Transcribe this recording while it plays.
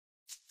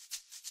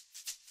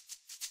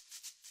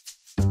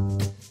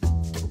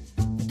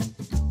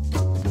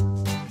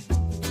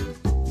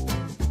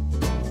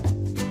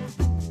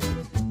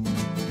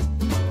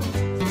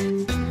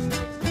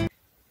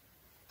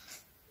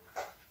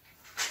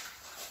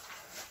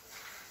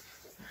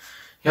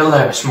يلا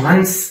يا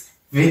باشمهندس،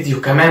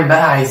 فيديو كمان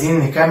بقى عايزين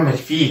نكمل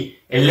فيه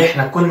اللي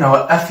احنا كنا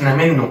وقفنا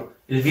منه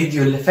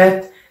الفيديو اللي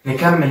فات.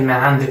 نكمل من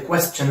عند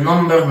question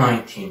number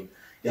 19.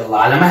 يلا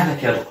على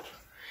مهلك يا دكتور.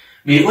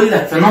 بيقول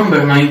لك في number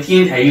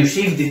 19 a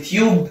U-shaped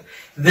tube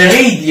the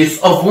radius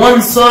of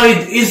one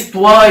side is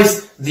twice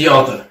the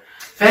other.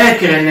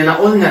 فاكر اننا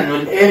قلنا انه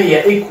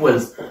الاريا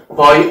equals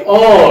by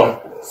r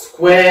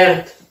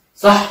squared،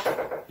 صح؟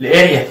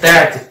 الاريا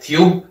بتاعت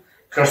التيوب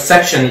cross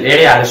section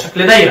الاريا على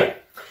شكل دايره.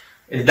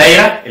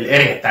 الدايره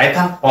الاريا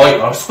بتاعتها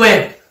باي ار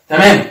سكوير،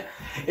 تمام.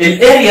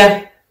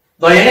 الاريا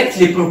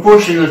directly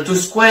proportional to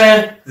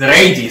square the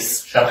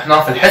radius،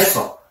 شرحناها في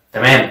الحصه،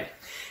 تمام.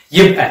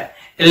 يبقى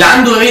اللي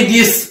عنده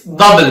radius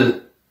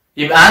دبل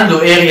يبقى عنده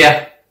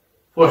اريا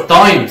 4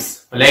 times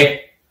ولا ايه؟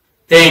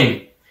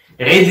 تاني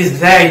الراديوس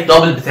بتاعي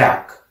الدبل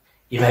بتاعك،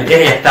 يبقى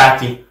الاريا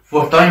بتاعتي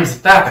 4 times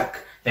بتاعتك،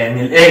 لان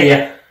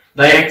الاريا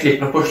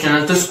directly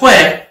proportional to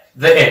square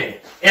the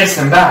area.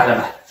 ارسم بقى على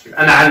مهلك.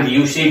 يبقى انا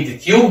عندي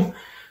U-shaped tube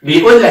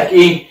بيقول لك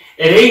ايه؟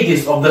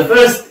 radius of the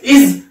first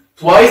is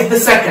twice the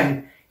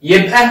second،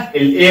 يبقى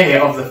الاريا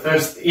of the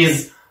first is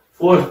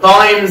 4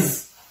 times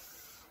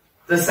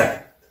the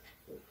second.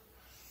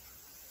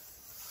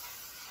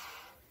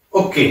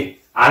 اوكي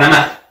على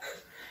مهلك.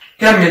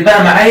 كمل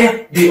بقى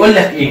معايا. بيقول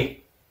لك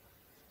ايه؟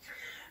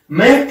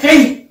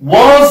 Mercury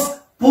was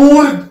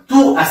poured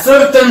to a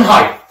certain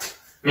height.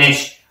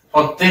 ماشي،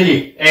 حط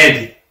لي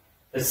ادي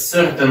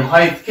السيرتن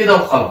هايت كده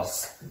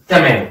وخلاص،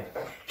 تمام.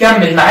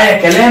 كمل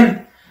معايا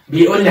كلام.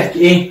 بيقول لك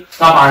ايه؟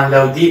 طبعا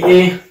لو دي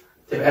ايه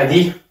تبقى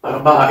دي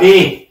 4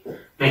 ايه،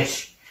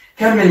 ماشي.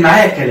 كمل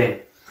معايا كلام.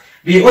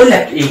 بيقول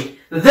لك ايه؟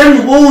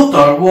 then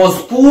water was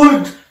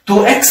poured to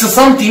x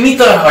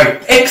centimeter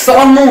height. x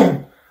unknown،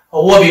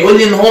 هو بيقول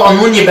لي ان هو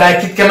unknown يبقى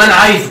اكيد كمان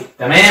عايزه،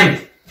 تمام.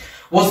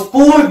 was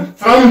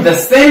poured from the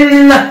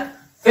thin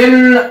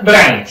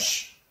branch.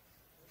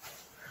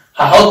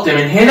 هحط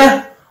من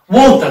هنا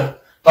water.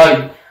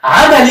 طيب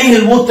عمل ايه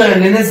الووتر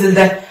اللي نزل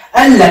ده؟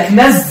 قال لك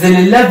نزل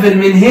الليفل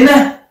من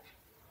هنا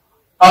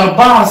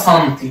 4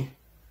 سم.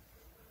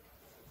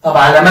 طب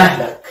على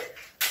مهلك،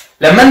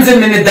 لما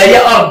انزل من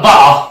الضيقه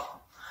 4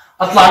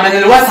 اطلع من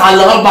الواسعه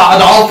اللي 4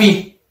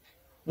 اضعافي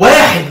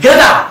 1.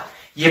 جدع،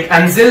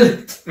 يبقى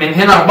نزلت من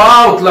هنا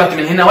 4 وطلعت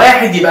من هنا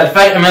 1، يبقى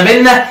الفرق ما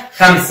بيننا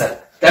 5،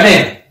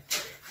 تمام.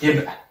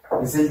 يبقى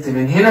نزلت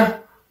من هنا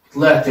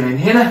وطلعت من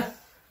هنا،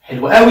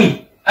 حلو قوي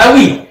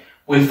قوي،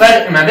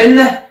 والفرق ما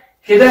بيننا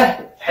كده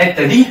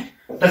الحته دي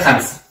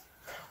ب5.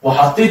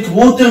 وحطيت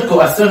ووتر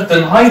تو ا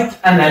سيرتن هايت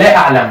انا لا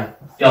اعلمه.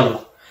 يلا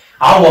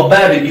عوض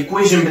بقى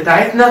بالايكويشن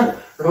بتاعتنا.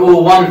 رو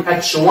 1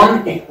 اتش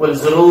 1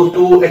 ايكوالز رو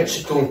 2 اتش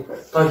 2.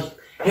 طيب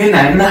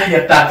هنا الناحيه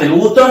بتاعت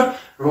الووتر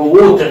رو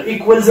ووتر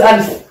ايكوالز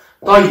 1000.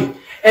 طيب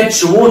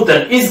اتش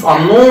ووتر از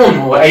انون،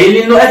 هو قايل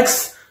لي انه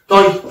اكس.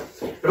 طيب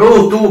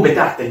رو 2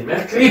 بتاعت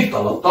الميركوري ب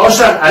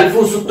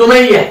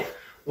 13600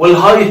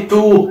 والهايت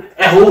 2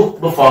 اهو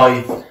ب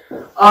 5.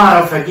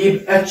 اعرف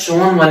اجيب اتش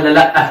 1 ولا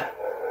لا؟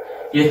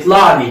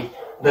 يطلع لي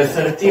ب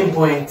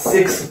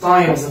 13.6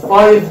 تايمز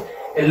 5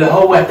 اللي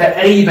هو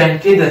تقريبا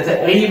كده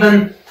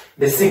تقريبا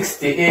ب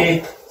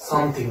 68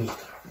 سنتيمتر.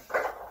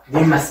 دي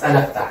المسألة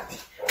بتاعتي.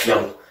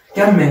 يلا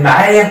كمل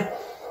معايا.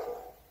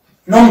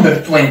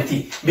 نمبر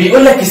 20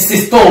 بيقول لك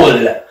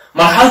السيستول،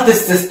 مرحلة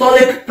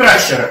السيستوليك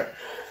بريشر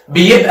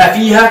بيبقى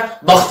فيها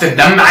ضغط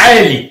الدم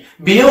عالي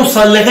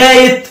بيوصل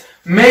لغاية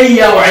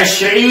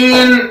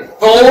 120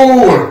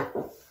 طور.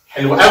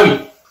 حلو قوي.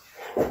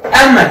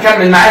 اما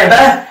كمل معايا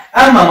بقى.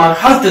 اما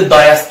مرحله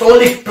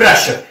الدايستوليك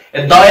بريشر،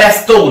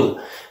 الدايستول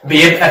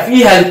بيبقى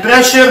فيها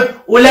البريشر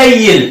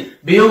قليل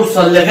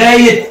بيوصل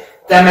لغايه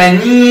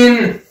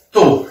 80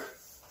 طور.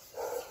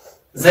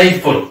 زي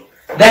الفل.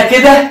 ده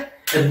كده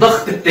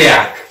الضغط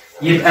بتاعك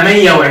يبقى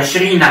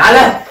 120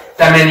 على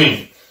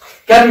 80.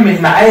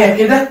 كمل معايا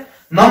كده.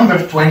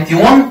 نمبر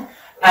 21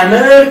 a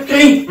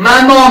mercury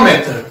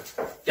manometer.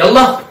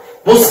 يلا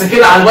بص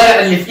كده على الورقه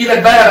اللي في ايدك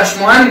بقى يا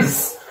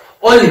باشمهندس.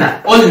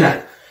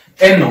 قلنا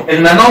انه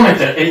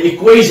المانومتر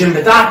الايكويشن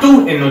بتاعته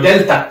انه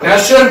دلتا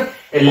بريشر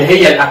اللي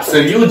هي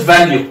الابسوليوت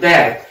فاليو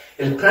بتاعت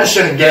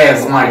البريشر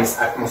جاز ماينس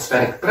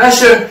اتموسفيريك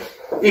بريشر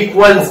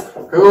ايكوالز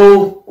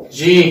رو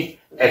جي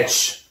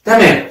اتش،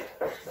 تمام.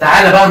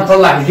 تعالى بقى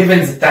نطلع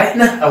الجيفنز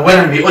بتاعتنا.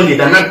 اولا بيقول لي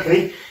ده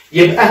ميركوري،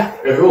 يبقى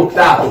الرو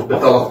بتاعته ب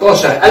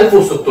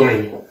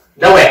 13600،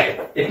 ده 1.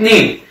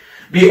 2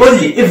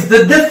 بيقول لي if the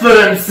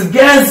difference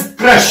gas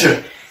pressure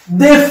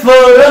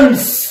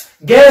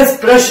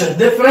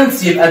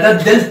difference يبقى ده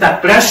الدلتا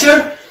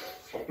بريشر.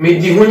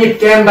 مديهوني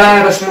بكام بقى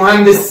يا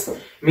باشمهندس؟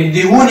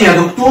 مديهوني يا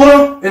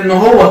دكتوره ان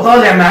هو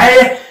طالع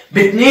معايا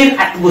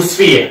ب2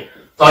 اتموسفير.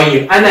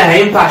 طيب انا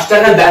هينفع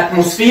اشتغل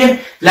باتموسفير؟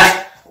 لا،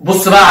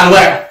 بص بقى على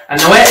الورقه.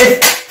 انا واقف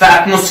في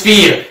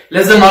اتموسفير،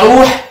 لازم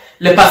اروح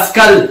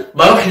لباسكال.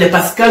 بروح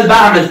لباسكال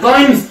بعمل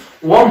تايمز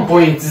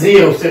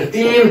 1.013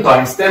 تايمز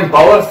 10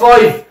 باور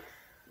 5.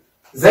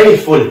 زي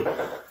الفل.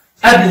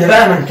 قبل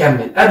ما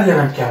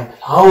نكمل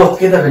هعوض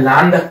كده باللي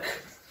عندك.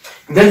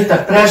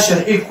 دلتا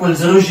بريشر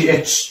ايكوالز رو جي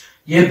اتش،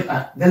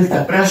 يبقى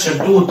دلتا بريشر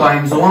 2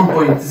 تايمز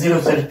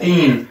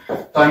 1.013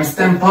 times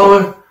 10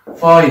 باور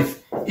 5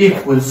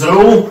 equals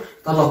رو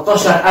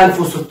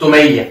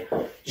 13600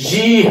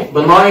 جي ب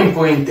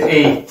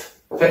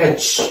 9.8 في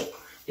اتش.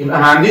 يبقى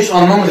ما عنديش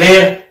قانون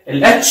غير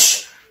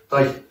الاتش.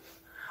 طيب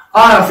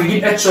اعرف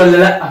اجيب اتش ولا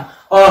لا؟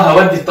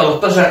 هودي ال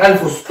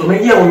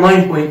 13600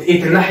 وال 9.8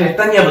 الناحيه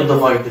الثانيه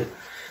بالديفايدر.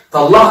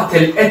 طلعت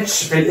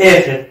الاتش في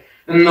الاخر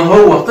ان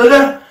هو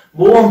طلع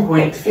ب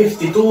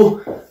 1.52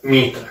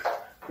 متر،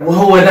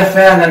 وهو ده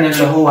فعلا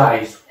اللي هو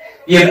عايزه.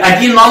 يبقى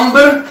دي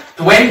نمبر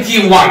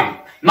 21.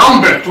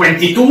 نمبر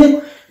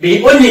 22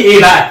 بيقول لي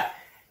ايه بقى؟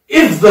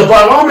 if the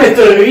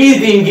barometer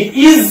reading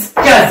is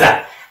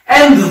كذا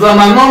and the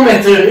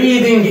manometer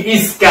reading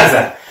is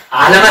كذا.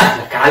 على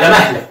مهلك على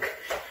مهلك.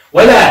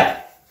 ولا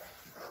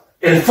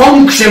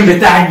الفانكشن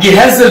بتاع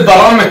الجهاز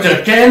البارامتر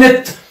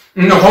كانت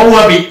ان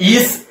هو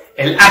بيقيس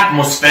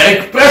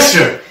الاتموسفيريك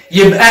بريشر،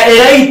 يبقى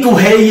قرايته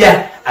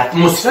هي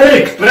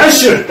اتموسفيريك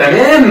بريشر.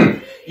 تمام.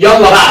 يلا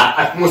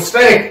بقى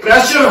اتموسفيريك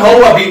بريشر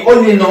هو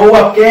بيقول لي ان هو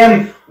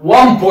بكام؟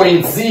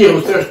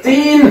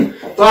 1.013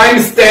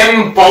 تايمز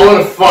 10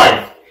 باور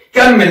 5.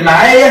 كمل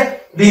معايا.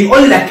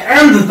 بيقول لك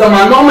and the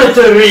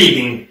manometer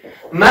reading.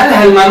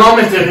 مالها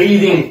المانومتر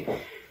ريدنج؟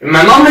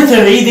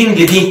 المانومتر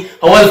ريدنج دي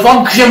هو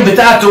الفانكشن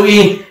بتاعته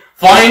ايه؟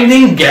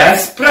 finding gas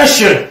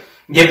pressure.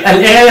 يبقى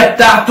القرايه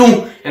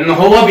بتاعته ان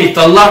هو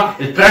بيطلع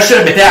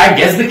البريشر بتاع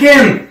الجاز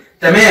بكام؟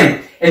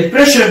 تمام.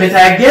 البريشر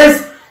بتاع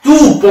الجاز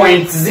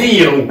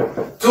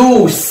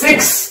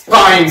 2.026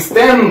 تايمز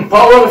 10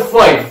 باور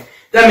 5.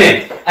 تمام.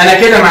 انا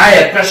كده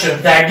معايا البريشر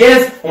بتاع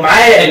الجاز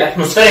ومعايا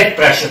الاتموسفيريك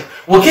بريشر،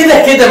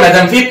 وكده كده ما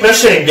دام في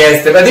بريشر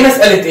الجاز تبقى دي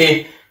مساله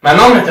ايه؟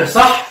 مانومتر،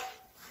 صح؟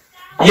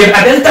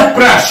 يبقى دلتا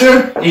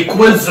بريشر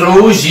ايكوالز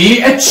رو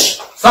جي اتش،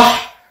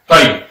 صح؟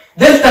 طيب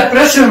دلتا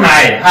بريشر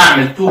معايا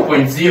هعمل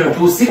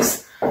 2.026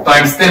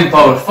 تايمز 10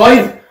 باور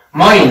 5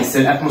 ماينس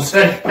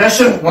الاتموسفيريك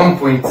بريشر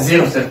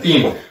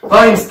 1.013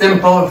 تايمز 10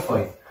 باور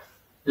 5.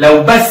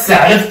 لو بس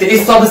عرفت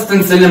ايه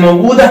السبستنس اللي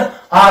موجوده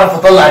هعرف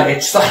اطلع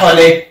الاتش، صح ولا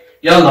ايه؟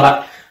 يلا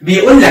بقى.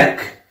 بيقول لك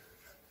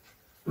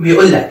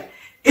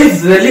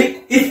if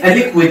a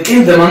liquid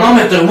in the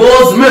manometer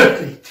was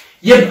mercury،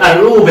 يبقى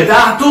الرو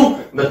بتاعته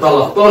ب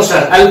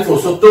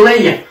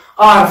 13600.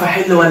 اعرف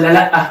احل ولا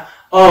لا؟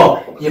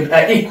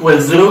 يبقى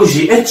ايكوالز رو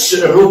جي اتش.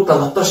 الرو ب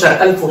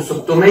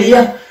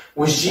 13600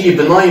 والجي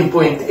ب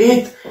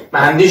 9.8. ما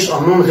عنديش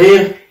قانون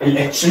غير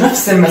الاتش.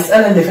 نفس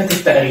المساله اللي فاتت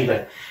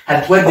تقريبا.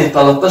 هتودي ال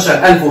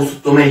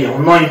 13600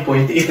 وال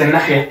 9.8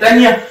 الناحيه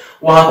الثانيه،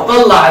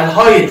 وهتطلع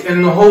الهايت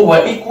ان هو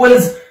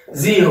ايكوالز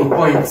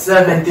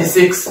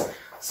 0.76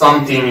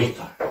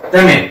 سنتيمتر.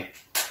 تمام.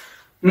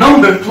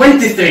 نمبر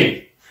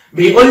 23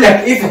 بيقول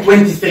لك ايه في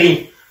 23؟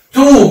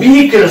 two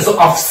beakers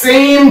of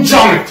same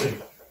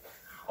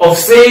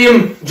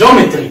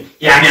geometry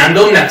يعني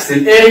عندهم نفس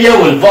الاريا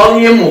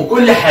والفوليوم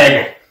وكل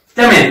حاجه.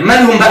 تمام.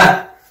 مالهم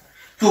بقى؟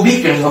 two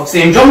beakers of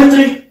same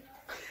geometry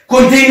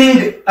containing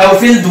or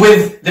filled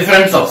with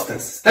different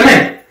substances.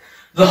 تمام.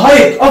 the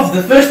height of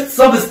the first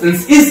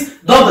substance is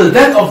double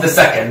that of the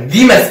second.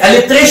 دي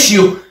مساله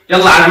ريشيو.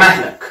 يلا على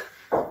مهلك.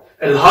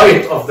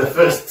 الهايت of the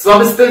first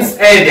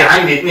substance ادي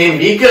عندي 2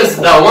 بيكرز،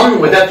 ده 1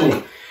 وده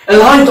 2.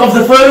 الهايت of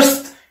the first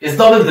is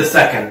double the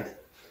second.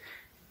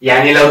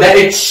 يعني لو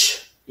ده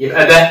اتش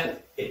يبقى ده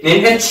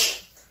 2 اتش،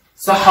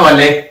 صح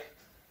ولا ايه؟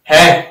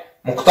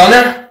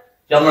 مقتنع؟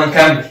 يلا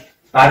نكمل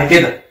بعد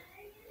كده.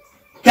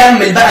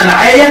 كمل بقى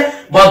معايا.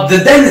 but the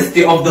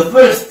density of the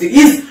first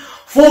is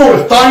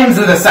 4 times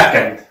the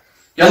second.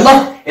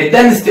 يلا.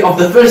 density of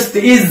the first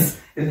is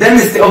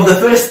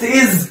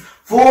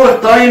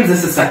 4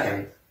 times the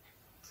second.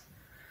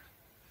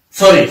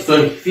 سوري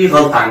في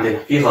غلطة عندنا،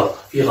 في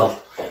غلطة.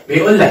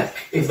 بيقول لك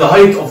if the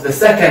height of the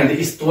second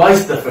is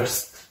twice the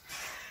first.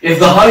 if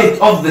the height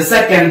of the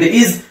second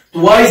is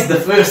twice the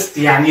first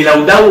يعني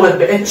لو دوت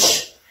ب h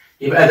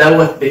يبقى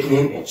دوت ب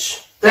 2 h.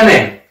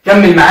 تمام.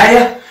 كمل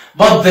معايا.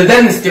 but the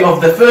density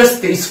of the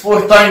first is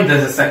 4 times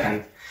the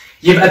second.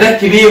 يبقى ده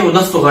الكبير وده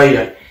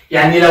الصغير.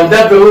 يعني لو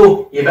ده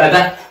برو يبقى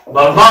ده ب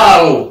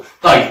 4 رو.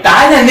 طيب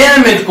تعالى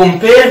نعمل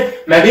كومبير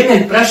ما بين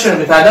البريشر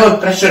بتاع ده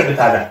والبريشر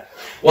بتاع ده.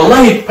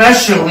 والله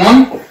بريشر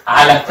 1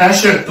 على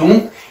بريشر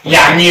 2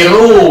 يعني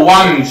رو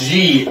 1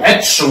 جي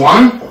اتش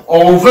 1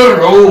 اوفر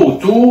رو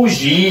 2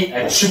 جي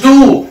اتش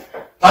 2.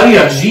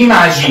 طير جي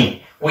مع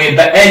جي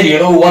ويبقى لي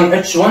رو 1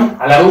 اتش 1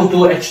 على رو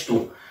 2 اتش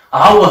 2.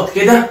 اعوض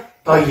كده.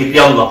 طيب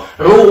يلا.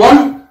 رو 1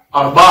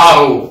 4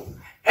 رو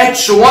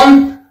اتش 1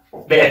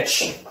 ب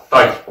اتش.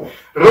 طيب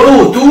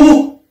رو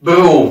 2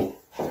 برو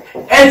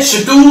اتش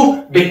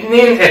 2 ب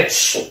 2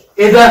 اتش.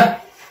 ايه ده؟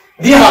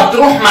 دي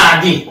هتروح مع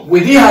دي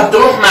ودي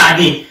هتروح مع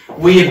دي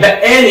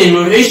ويبقى لي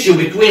الريشيو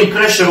بين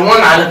بريشر 1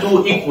 على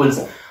 2 ايكوالز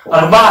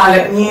 4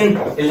 على 2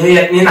 اللي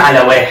هي 2 على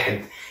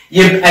 1.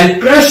 يبقى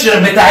البريشر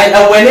بتاع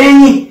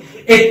الاولاني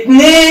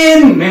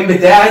 2 من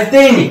بتاع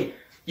الثاني.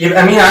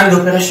 يبقى مين عنده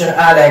بريشر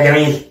اعلى يا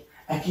جميل؟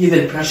 اكيد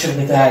البريشر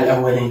بتاع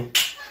الاولاني.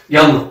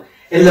 يلا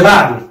اللي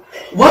بعده.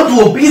 What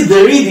will be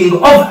the reading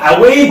of a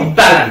weight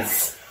balance؟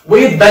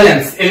 weight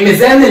balance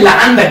الميزان اللي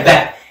عندك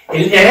ده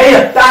القرايه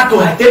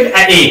بتاعته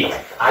هتبقى ايه؟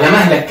 على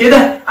مهلك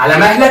كده، على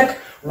مهلك.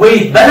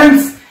 ويت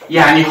بالانس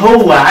يعني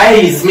هو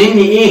عايز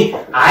مني ايه؟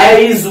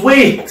 عايز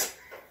ويت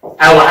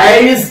او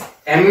عايز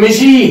ام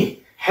جي.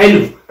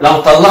 حلو،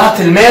 لو طلعت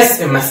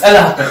الماس المسألة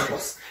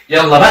هتخلص.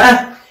 يلا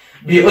بقى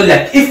بيقول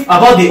لك if a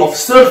body of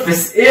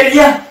surface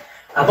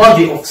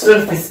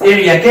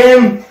area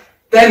كام؟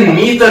 10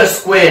 متر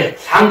سكوير.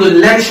 الحمد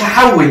لله مش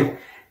هحول.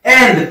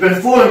 and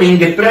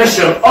performing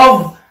pressure of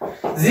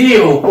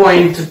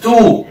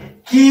 0.2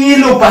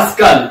 كيلو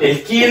باسكال.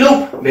 الكيلو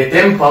ب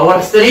 10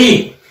 باور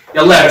 3.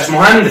 يلا يا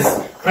باشمهندس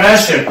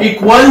pressure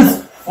equals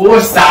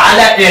force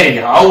على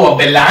area. عوض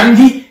باللي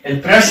عندي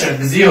البريشر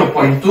ب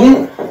 0.2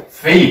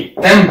 في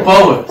 10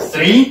 باور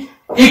 3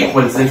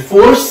 equals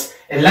الفورس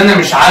اللي انا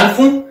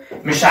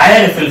مش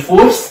عارف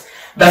الفورس،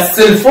 بس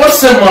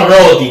الفورس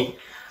المره دي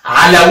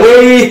على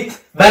ويت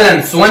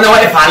بالانس وانا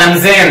واقف على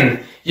ميزان،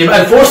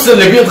 يبقى الفورس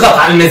اللي بيضغط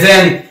على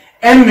الميزان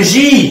ام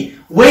جي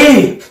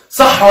ويت.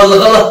 صح ولا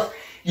غلط؟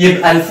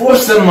 يبقى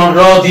الفورس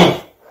المره دي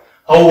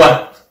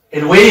هو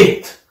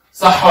الويت.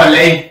 صح ولا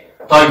ايه؟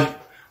 طيب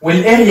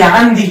والاريا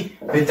عندي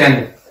ب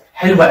 10.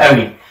 حلوه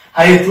قوي.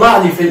 هيطلع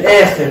لي في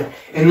الاخر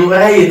انه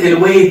قرايه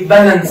الويت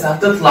بالانس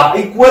هتطلع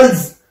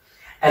ايكوالز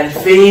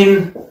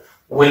 2000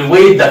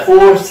 والويت ده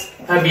فورس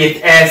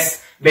فبيتقاس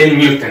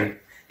بالنيوتن.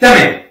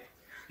 تمام.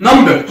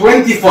 نمبر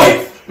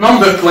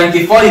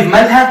 25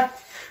 مالها؟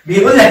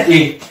 بيقول لك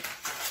ايه؟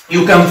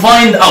 You can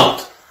find out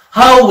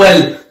how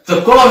well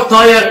the car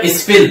tire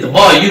is filled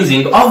by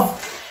using of.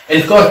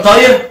 الكار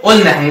تاير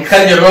قلنا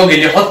هنخلي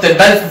الراجل يحط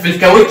البلف في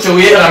الكاوتش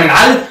ويقرا من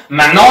على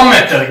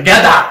المانومتر.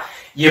 جدع.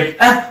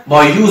 يبقى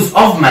by use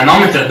of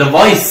manometer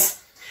device.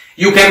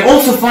 You can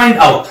also find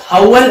out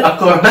how well a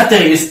car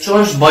battery is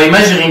charged by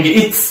measuring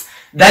its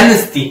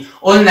density.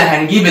 قلنا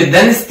هنجيب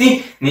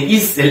الدنستي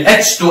نقيس ال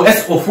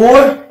H2SO4.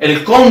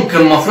 الكونك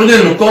المفروض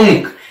انه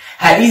كونك.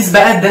 هقيس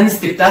بقى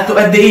الدنستي بتاعته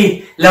قد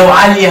ايه؟ لو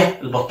عاليه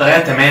البطاريه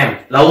تمام،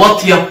 لو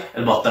واطيه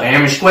البطاريه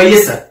مش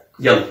كويسه.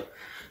 يلا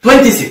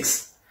 26.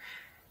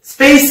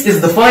 Space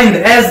is defined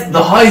as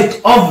the height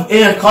of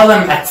air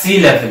column at sea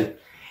level.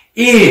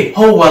 ايه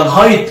هو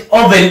الهايت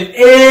of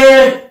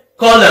الاير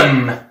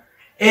column؟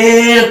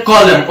 air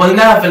column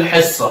قلناها في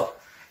الحصه.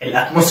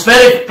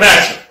 الاتموسفيريك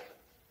بريشر.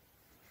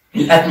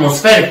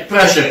 الاتموسفيريك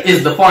pressure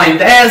is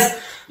defined as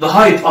the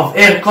height of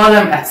air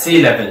column at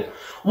sea level.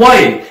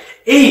 While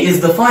A is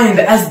defined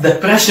as the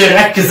pressure.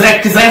 ركز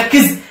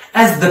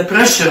as the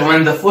pressure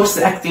when the force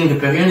acting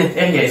per unit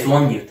area is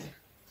 1 Newton.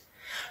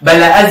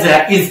 بلا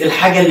ازرق is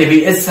الحاجه اللي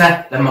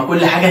بيقيسها لما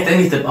كل حاجه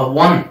تاني تبقى ب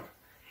 1.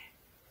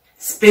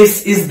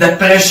 Space is the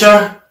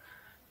pressure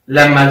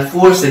لما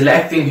الفورس اللي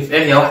acting في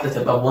اريا واحده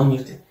تبقى ب 1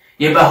 نيوتن.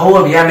 يبقى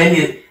هو بيعمل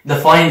لي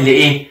define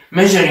لايه؟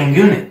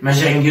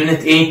 measuring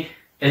unit ايه؟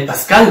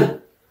 الباسكال.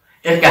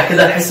 ارجع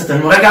كده لحصه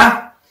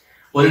المراجعه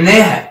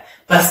قلناها.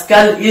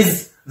 باسكال is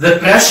the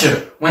pressure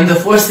when the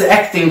force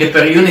acting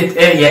per unit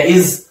area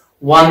is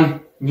 1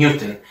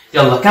 نيوتن.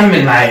 يلا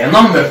كمل معايا.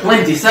 نمبر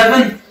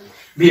 27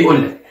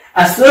 بيقول لك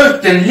a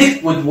certain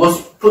liquid was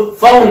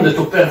found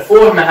to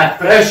perform a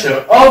pressure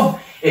of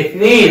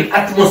 2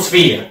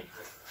 atmosphere.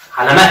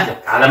 على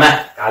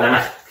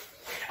مهلك.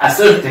 A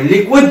certain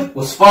liquid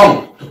was found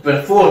to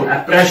perform a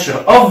pressure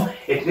of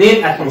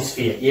 2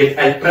 atmosphere.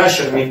 يبقى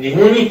البريشر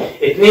مديهوني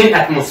 2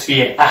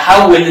 atmosphere.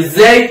 احول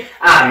ازاي؟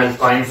 اعمل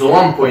times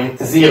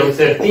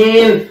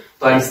 1.013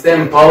 times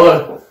 10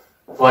 باور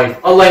 5.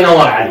 الله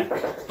ينور عليك.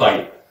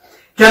 طيب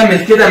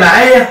كمل كده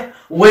معايا.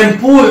 when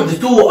poured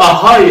to a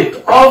height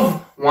of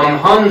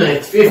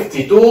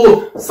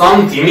 152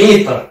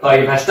 سنتيمتر.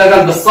 طيب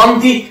هشتغل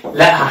بالسنتي؟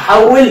 لا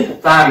هحول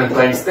فاعمل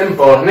تايمز 10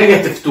 باور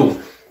نيجاتيف 2.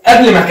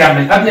 قبل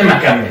ما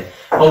اكمل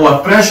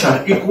هو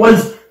بريشر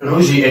ايكوالز رو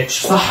جي اتش.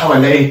 صح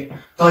ولا ايه؟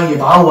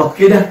 طيب عوض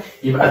كده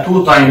يبقى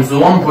 2 تايمز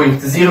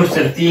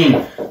 1.013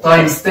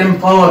 تايمز 10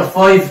 باور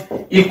 5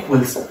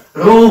 ايكوالز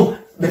رو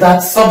بتاعت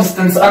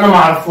السبستنس انا ما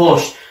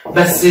اعرفهاش،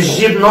 بس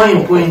الجي ب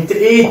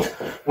 9.8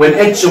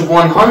 والاتش ب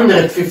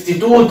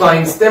 152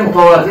 تايمز 10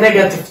 باور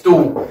نيجاتيف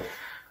 2.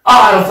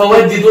 اعرف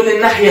اودي دول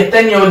الناحيه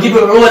الثانيه واجيب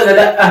الرو ولا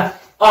لا؟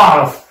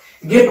 اعرف.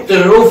 جبت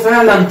الرو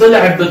فعلا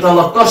طلعت ب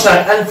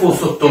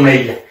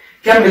 13600.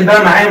 كمل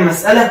بقى معايا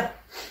المساله.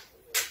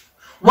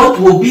 What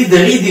would be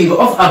the reading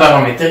of a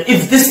barometer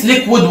if this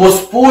liquid was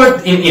poured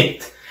in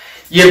it؟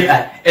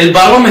 يبقى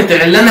البارومتر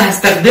اللي انا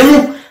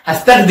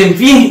هستخدم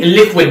فيه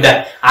الليكويد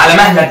ده. على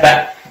مهلك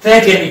بقى.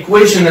 فاكر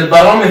ايكويشن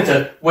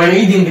البارومتر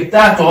والريدنج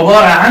بتاعته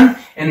عباره عن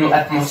انه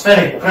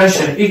atmospheric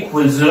pressure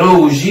equals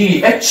rho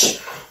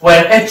GH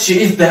where H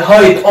is the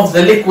height of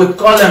the liquid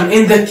column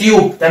in the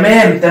tube.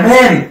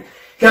 تمام.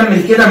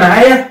 كمل كده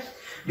معايا.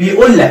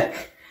 بيقول لك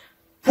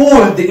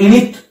poured in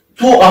it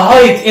to a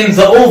height in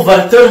the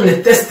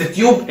overturned test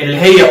tube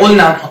اللي هي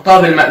قلنا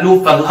هنحطها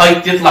بالمقلوب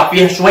فالهايت يطلع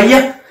فيها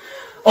شويه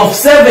of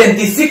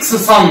 76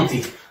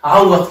 سنتي.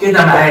 عوض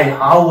كده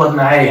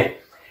معايا.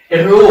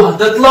 الرو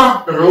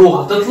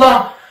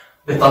هتطلع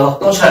ب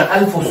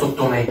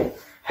 13600.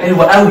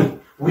 حلوه قوي.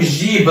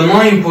 والجي ب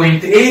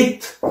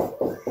 9.8.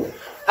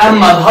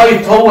 اما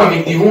الهايت هو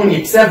مديهوني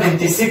ب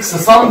 76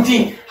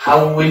 سنتي.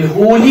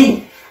 حولهولي.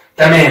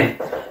 تمام.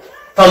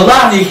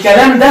 طلع لي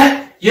الكلام ده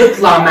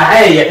يطلع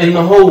معايا ان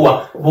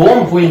هو ب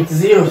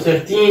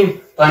 1.013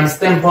 تايمز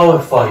 10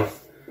 باور 5.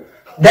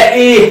 ده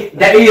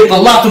ايه؟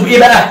 طلعته بايه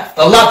بقى؟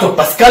 طلعته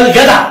بباسكال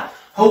جدع.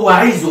 هو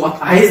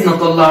عايزنا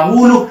نطلعه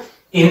له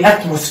ان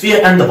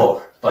اتموسفير اند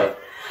باور. طيب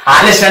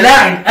علشان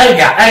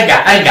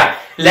ارجع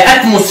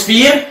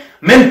لاتموسفير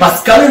من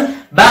باسكال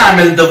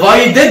بعمل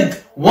ديفايدد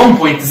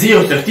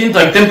 1.013 تايمز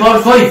 10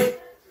 باور 5،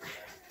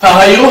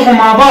 فهيروحوا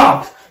مع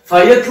بعض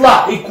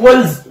فيطلع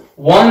ايكوالز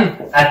 1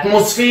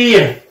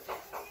 اتموسفير.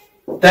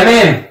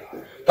 تمام.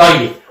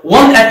 طيب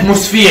 1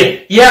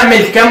 اتموسفير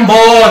يعمل كام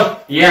بار؟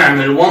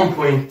 يعمل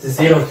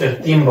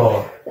 1.013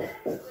 بار.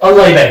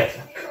 الله يبارك لك.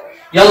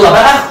 يلا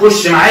بقى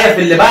خش معايا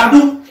في اللي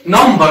بعده.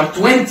 نمبر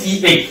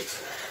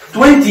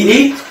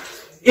 28.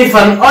 If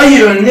an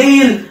iron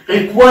nail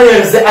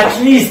requires at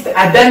least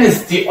a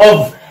density of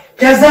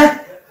كذا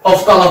of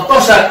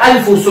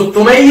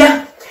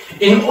 13600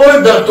 in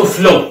order to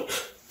float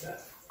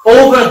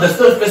over the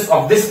surface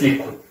of this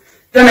liquid.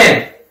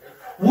 تمام.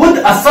 Would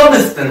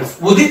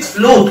it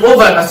float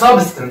over a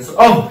substance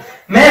of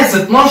mass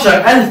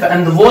 12000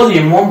 and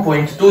volume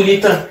 1.2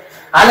 لتر؟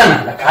 على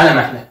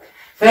مهلك.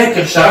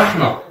 فاكر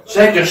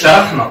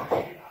شرحنا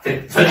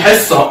في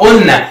الحصة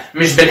قلنا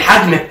مش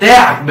بالحجم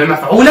بتاعك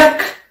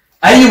بمفعولك؟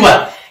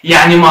 ايوه،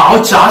 يعني ما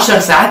اقعدش 10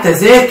 ساعات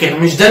اذاكر،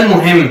 مش ده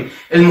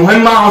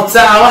المهم اقعد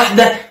ساعة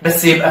واحدة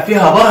بس يبقى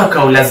فيها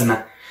بركة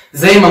ولازمة،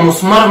 زي ما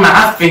مسمار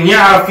معفن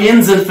يعرف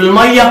ينزل في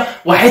المية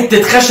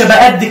وحتة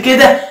خشبة قد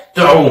كده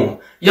تعوم.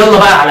 يلا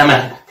بقى على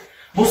مهلك.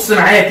 بص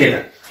معايا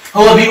كده،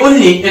 هو بيقول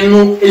لي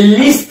انه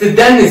الليست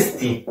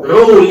دانستي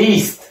رو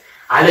ليست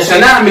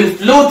علشان اعمل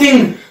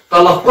فلوتنج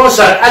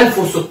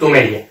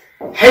 13600.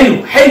 حلو.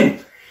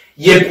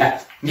 يبقى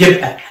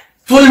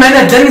طول ما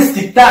انا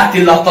الدانستي بتاعتي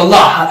اللي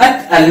هطلعها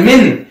اتقل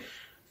من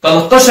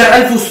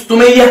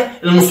 13600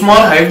 المسمار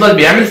هيفضل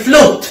بيعمل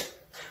فلوت.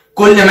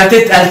 كل ما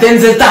تتقل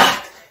تنزل تحت،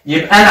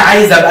 يبقى انا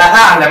عايز ابقى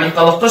اعلى من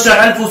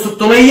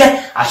 13600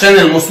 عشان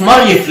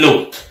المسمار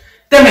يفلوت.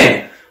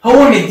 تمام.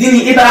 هو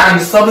مديني ايه بقى عن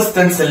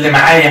السبستنس اللي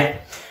معايا؟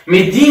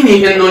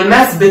 مديني انه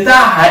الماس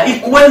بتاعها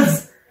ايكوالز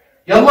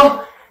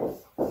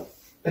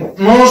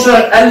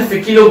 12000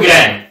 كيلو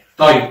جرام.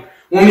 طيب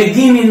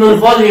ومديني انه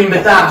الفوليوم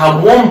بتاعها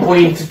ب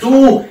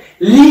 1.2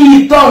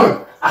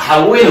 لتر،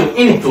 احوله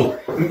انتو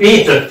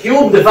متر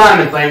كيوب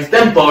فاعمل تايمز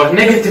 10 باور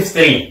نيجاتيف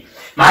 3.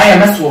 معايا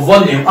ماس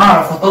وفوليوم،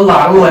 اعرف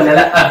اطلع رو ولا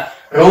لا؟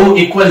 رو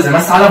ايكوالز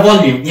ماس على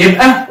فوليوم،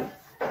 يبقى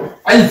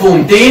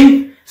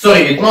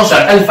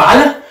 12000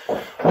 على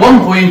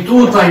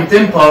 1.2 تايمز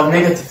 10 باور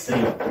نيجاتيف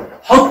 3.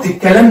 حط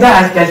الكلام ده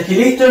على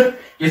الكالكوليتر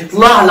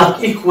يطلع لك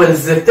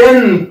ايكوالز 10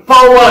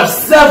 باور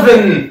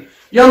 7.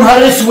 يا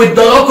نهار اسود،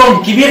 ده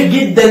رقم كبير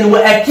جدا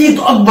واكيد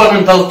اكبر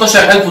من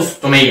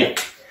 13600.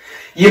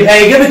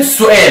 يبقى اجابه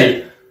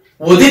السؤال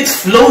وديت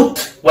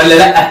فلوت ولا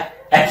لا؟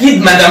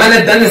 اكيد ما دام انا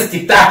الدنستي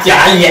بتاعتي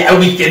عاليه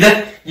قوي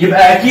كده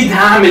يبقى اكيد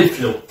هعمل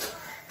فلوت.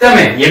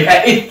 تمام،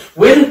 يبقى it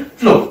will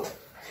float.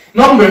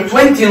 Number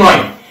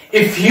 29.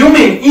 If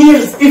human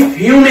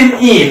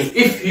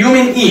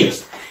ears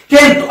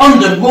can't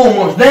undergo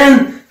more than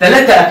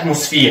 3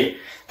 اتموسفير.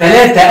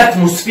 3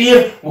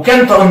 اتموسفير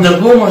وكانت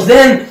undergo more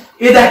than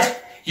ايه ده؟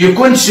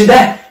 يكونش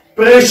ده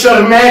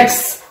بريشر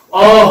ماكس؟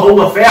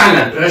 هو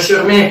فعلا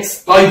بريشر ماكس.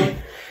 طيب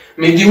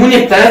مديهوني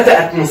ب 3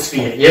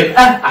 اتموسفير،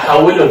 يبقى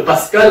احوله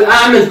لباسكال،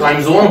 اعمل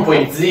تايمز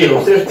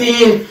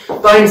 1.013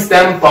 تايمز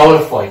 10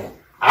 باور 5.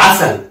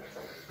 عسل.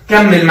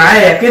 كمل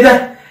معايا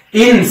كده.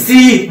 in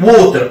sea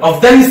water of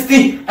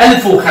density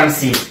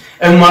 1050.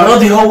 المرة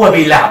دي هو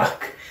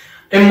بيلعبك.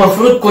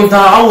 المفروض كنت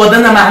هعوض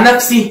انا مع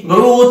نفسي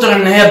برو ووتر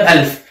ان هي ب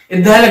 1000،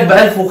 اديها لك ب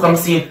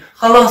 1050.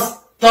 خلاص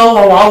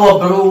طلع وعوض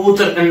برو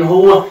ووتر ان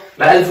هو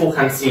ب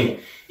 1050.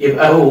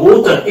 يبقى رو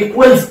ووتر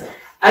ايكوالز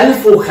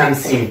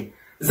 1050.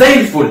 زي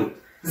الفل.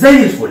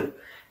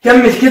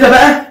 كمل كده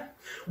بقى.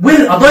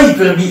 will a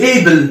diver be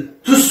able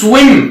to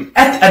swim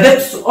at a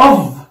depth of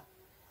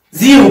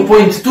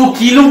 0.2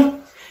 كيلو؟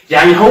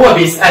 يعني هو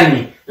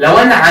بيسألني لو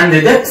انا عند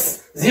دبس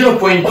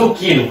 0.2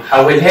 كيلو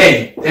حولها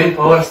لي 10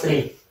 باور 3،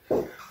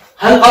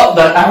 هل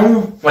اقدر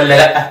اعوم ولا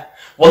لا؟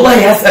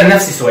 والله هسأل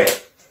نفسي سؤال،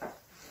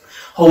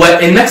 هو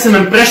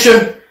الماكسيمم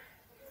بريشر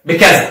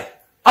بكذا،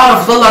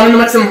 اعرف اطلع منه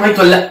ماكسيمم هايت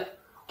ولا لا؟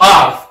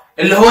 اعرف،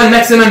 اللي هو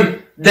الماكسيمم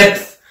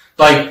دبث.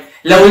 طيب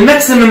لو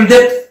الماكسيمم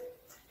دبث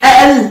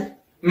اقل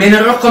من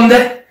الرقم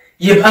ده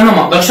يبقى انا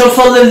ما اقدرش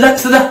اوصل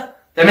للدبث ده.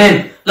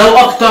 تمام. لو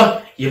اكتر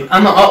يبقى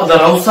انا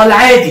اقدر اوصل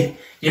عادي.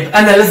 يبقى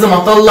انا لازم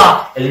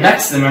اطلع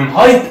الماكسيمم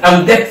هايت او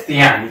دبث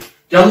يعني.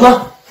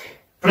 يلا.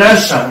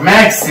 بريشر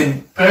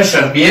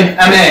بريشر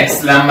بيبقى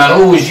ماكس لما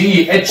رو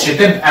جي اتش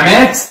تبقى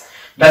ماكس،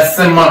 بس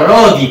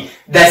المره دي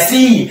ده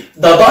سي،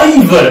 ده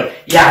دايفر،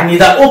 يعني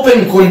ده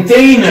اوبن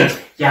كونتينر،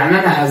 يعني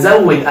انا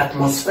هزود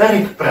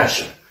اتموسفيريك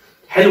بريشر.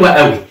 حلوه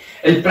قوي.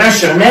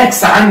 البريشر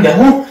ماكس عندي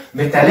اهو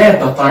ب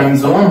 3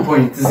 تايمز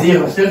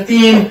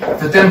 1.013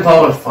 في 10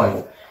 باور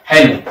 5.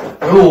 حلو.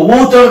 رو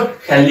ووتر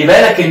خلي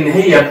بالك ان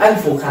هي ب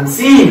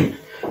 1050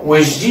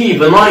 والجي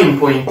ب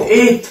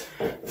 9.8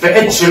 في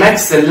اتش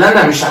ماكس اللي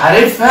انا مش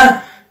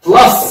عارفها،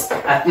 بلس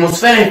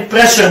اتموسفيريك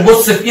بريشر.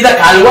 بص في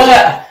ايدك على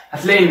الورقه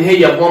هتلاقي ان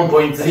هي ب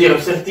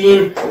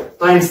 1.013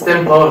 تايمز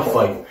 10 باور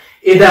 5.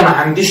 ايه ده؟ ما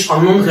عنديش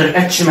قانون غير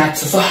اتش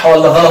ماكس، صح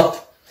ولا غلط؟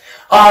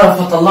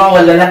 اعرف اطلعه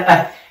ولا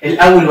لا؟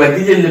 الاول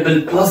ودي لي اللي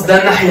بالبلس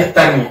ده الناحيه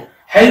الثانيه،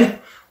 حلو،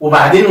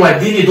 وبعدين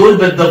ودي لي دول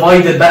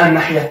بالديفايدد بقى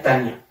الناحيه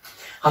الثانيه.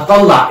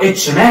 هطلع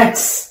اتش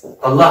ماكس،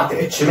 طلعت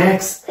اتش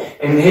ماكس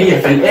ان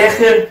هي في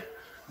الاخر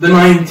ب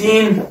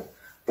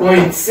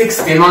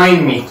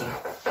 19.69 متر.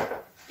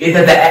 ايه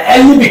ده؟ ده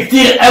اقل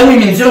بكتير قوي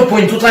من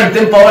 0.2 تايم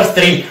 10 باور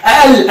 3.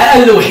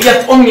 اقل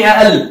وحياة امي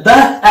اقل، ده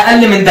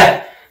اقل من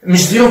ده، مش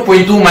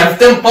 0.2 ما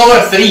 10 باور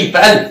 3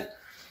 بأقل.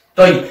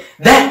 طيب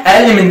ده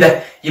اقل من ده،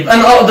 يبقى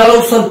انا اقدر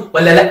اوصل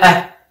ولا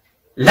لا؟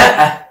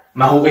 لا،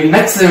 ما هو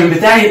الماكسيمم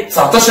بتاعي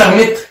 19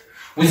 متر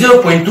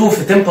و0.2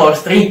 في 10 باور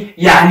 3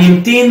 يعني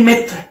 200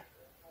 متر.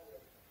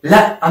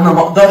 لا انا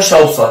ما اقدرش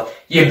اوصل،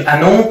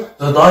 يبقى no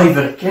the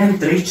diver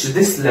can't reach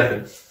this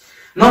level.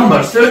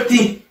 Number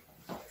 30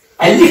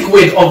 a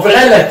liquid of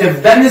relative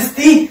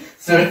density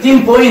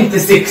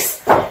 13.6.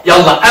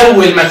 يلا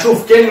اول ما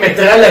اشوف كلمه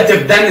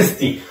relative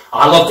density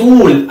على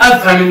طول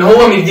افهم ان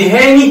هو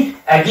مديهاني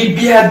اجيب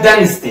بيها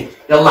الدنستي.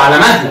 يلا على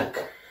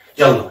مهلك،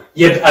 يلا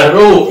يبقى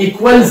الرو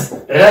ايكوالز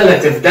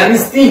relative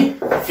density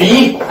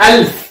في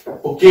 1000.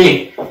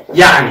 اوكي،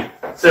 يعني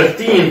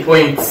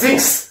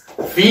 13.6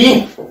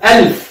 في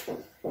 1000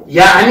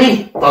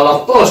 يعني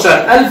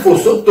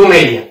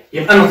 13600.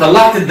 يبقى انا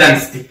طلعت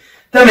الدنستي.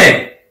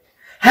 تمام.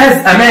 has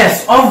a mass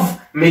of،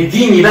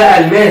 مديني بقى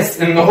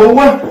الماس ان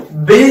هو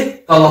ب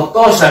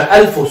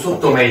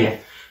 13600.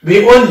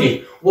 بيقول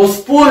لي was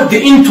poured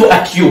into a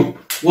cube،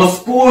 was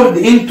poured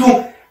into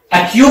a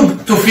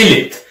cube to fill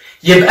it.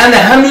 يبقى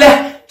انا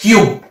هملة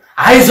كيوب،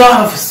 عايز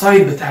اعرف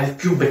السايد بتاع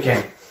الكيوب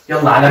بكام.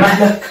 يلا على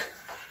مهلك،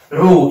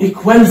 رو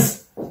ايكوالز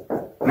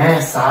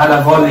ماس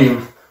على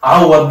فوليوم،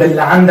 عوض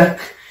باللي عندك.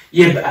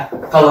 يبقى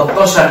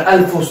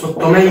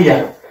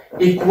 13600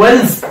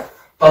 ايكوالز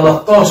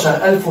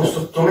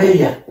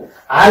 13600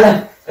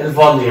 على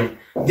الفوليوم،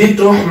 دي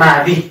تروح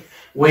مع دي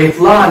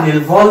ويطلع لي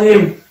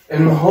الفوليوم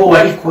ان هو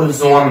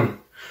ايكوالز 1،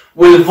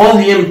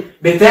 والفوليوم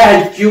بتاع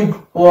الكيوب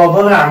هو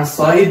عباره عن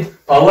سايد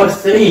باور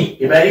 3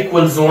 يبقى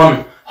ايكوالز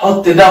 1.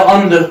 حط ده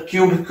اندر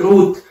كيوبيك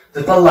روت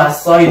تطلع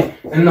السايد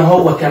ان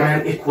هو كمان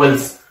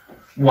ايكوالز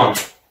 1.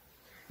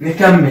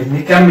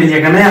 نكمل يا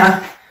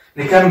جماعه،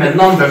 نكمل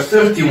نمبر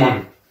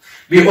 31.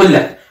 بيقول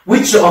لك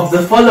which of the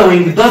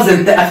following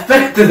doesn't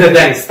affect the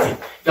density.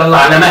 يلا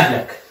على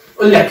مهلك،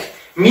 يقول لك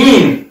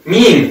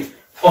مين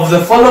of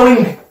the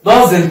following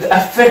doesn't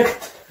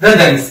affect the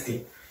density.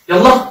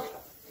 يلا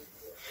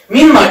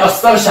مين ما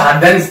يأثرش على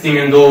الدنسيتي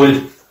من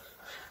دول؟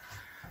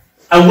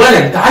 اولا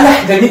تعالى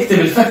احنا نكتب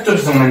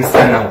الفاكتورز وما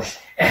نستناوش.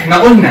 احنا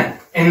قلنا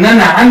ان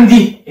انا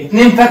عندي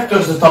 2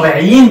 فاكتورز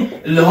طبيعيين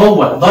اللي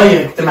هو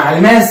دايركت مع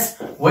الماس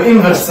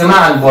وانفرس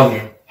مع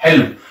الفوليوم،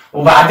 حلو،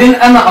 وبعدين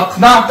انا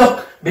اقنعتك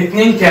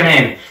ب2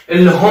 كمان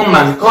اللي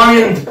هما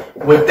الكايند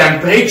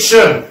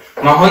والتمبريتشر.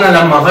 ما هنا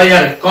لما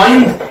اغير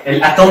الكايند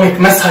الاتوميك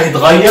ماس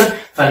هيتغير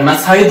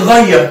فالماس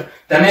هيتغير،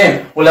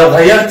 تمام، ولو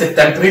غيرت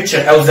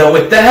التمبريتشر او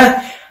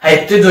زودتها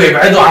هيبتدوا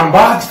يبعدوا عن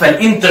بعض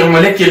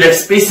فالانترموليكيولر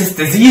سبيسز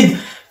تزيد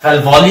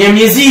فالفوليوم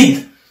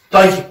يزيد.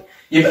 طيب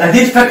يبقى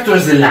دي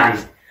الفاكتورز اللي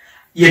عندي.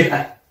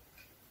 يبقى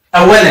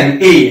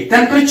اولا ايه؟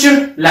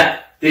 تمبريتشر لا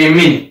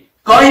تهمني،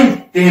 كايند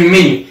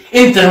تهمني،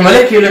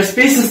 انترموليكيولر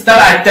سبيسز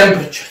تبع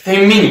التمبريتشر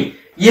تهمني،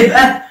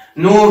 يبقى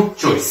نو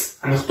تشويس،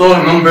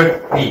 هنختار نمبر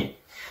بي.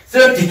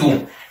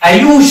 32 a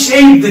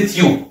U-shaped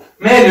tube.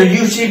 ماله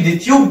اليو شيبد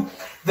تيوب؟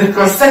 the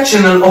cross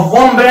sectional of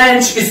one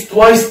branch is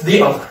twice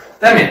the other.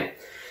 تمام،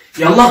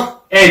 يلا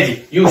ادي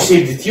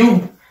U-shaped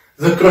tube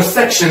the cross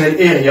sectional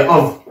area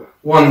of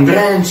one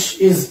branch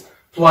is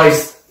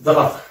twice the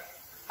other.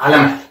 على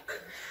مهلك.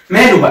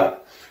 ماله بقى؟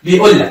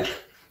 بيقول لك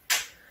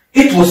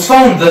it was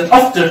found that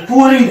after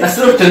pouring a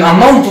certain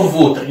amount of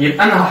water.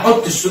 يبقى انا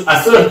هحط a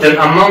certain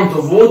amount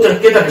of water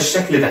كده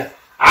بالشكل ده،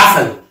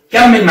 عسل.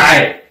 كمل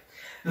معايا.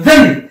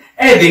 then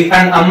adding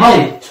an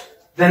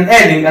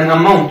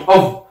amount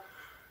of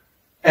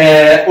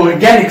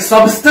organic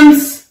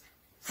substance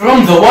from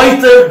the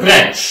whiter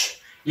branch.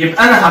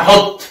 يبقى انا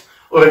هحط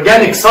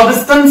organic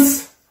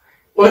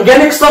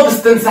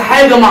substance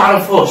حاجه ما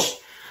اعرفهاش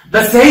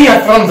بس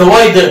هي from the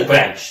wider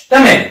branch.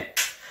 تمام،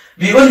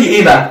 بيقول لي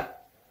ايه بقى؟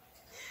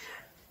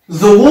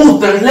 the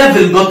water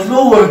level got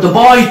lowered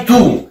by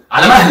 2.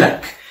 على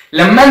مهلك،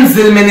 لما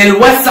انزل من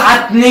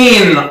الواسعه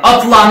 2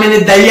 اطلع من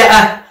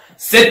الضيقه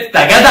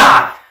 6.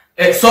 جدع،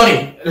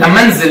 سوري،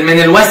 لما انزل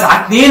من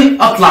الواسعه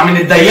 2 اطلع من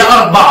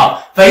الضيقه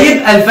 4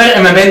 فيبقى الفرق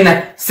ما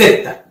بيننا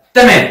 6.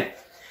 تمام،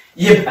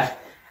 يبقى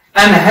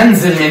انا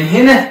هنزل من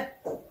هنا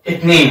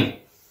 2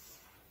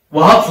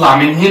 وهطلع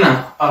من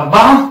هنا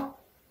 4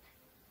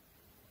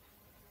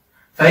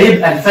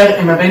 فيبقى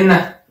الفرق ما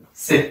بيننا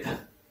 6.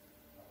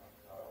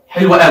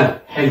 حلو قوي،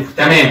 حلو،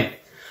 تمام.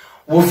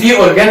 وفي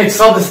اورجانيك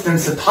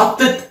سبستنس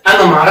اتحطت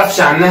انا ما اعرفش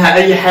عنها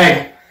اي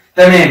حاجه.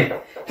 تمام،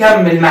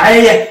 كمل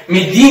معايا.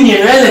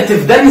 مديني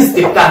الريلاتيف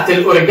دنسيتي بتاعت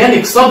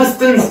الاورجانيك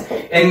سبستنس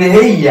ان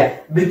هي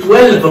ب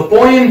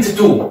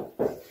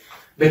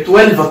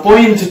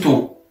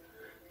 12.2.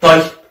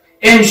 طيب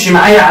امشي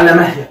معايا على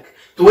مهلك.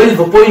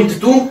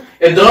 12.2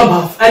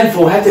 اضربها في 1000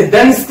 وهات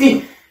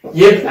الدنسيتي،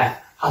 يبقى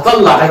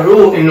هطلع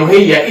الرو انه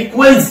هي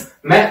ايكوالز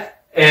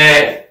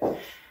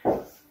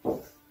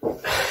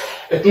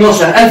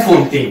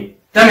 12200.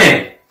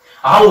 تمام.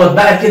 عوض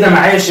بقى كده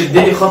معايا، شد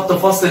لي خط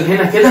فاصل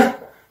هنا كده.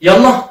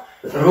 يلا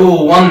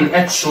رو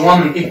 1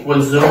 H1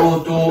 equals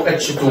رو 2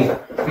 H2.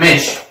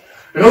 ماشي.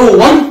 رو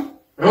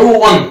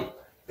 1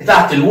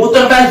 بتاعت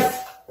الووتر ب 1000.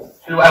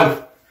 حلو قوي.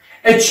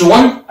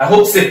 H1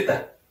 اهو ب6.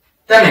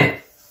 تمام.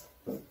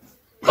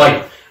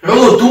 طيب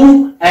رو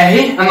 2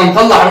 اهي انا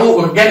مطلع رو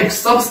اورجانيك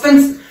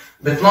سبستنس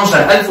ب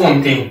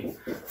 12200.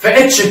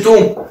 في H2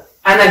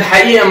 انا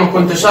الحقيقه ما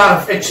كنتش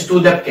اعرف H2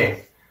 ده بكام،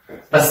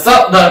 بس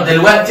اقدر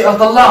دلوقتي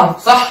اطلعه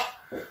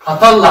صح؟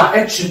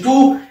 هطلع H2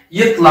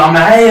 يطلع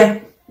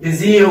معايا ب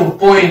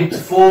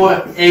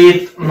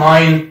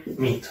 0.489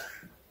 متر.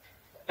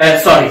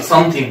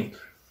 سنتيمتر.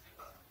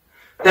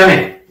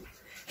 تمام.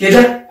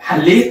 كده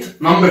حليت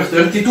نمبر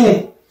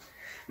 32.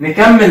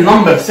 نكمل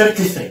نمبر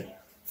 33.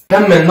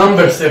 نكمل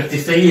نمبر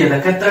 33 يا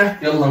دكاتره.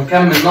 يلا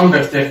نكمل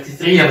نمبر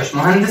 33 يا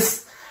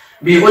باشمهندس.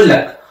 بيقول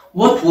لك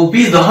what would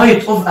be the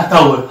height of a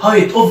tower.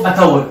 height of a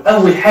tower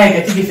اول حاجه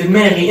تيجي في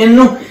دماغي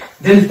انه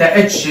دلتا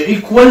اتش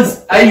ايكوالز،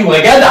 ايوه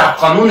جدع،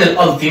 قانون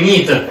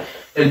الالتيميتر،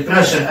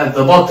 البريشر at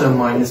the bottom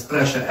minus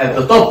pressure at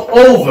the top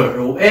over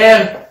رو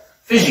اير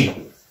في جي.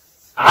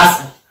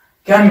 عسل.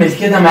 كمل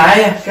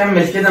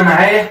كده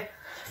معايا.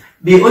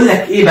 بيقول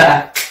لك ايه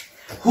بقى؟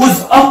 whose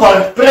upper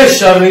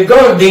pressure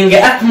regarding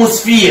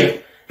atmosphere،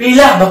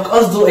 بيلعبك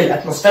قصده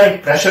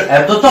الاتموسفيريك pressure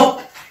at the top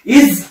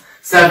is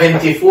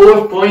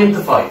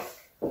 74.5.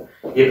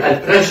 يبقى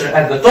البريشر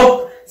at the top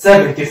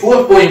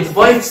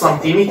 74.5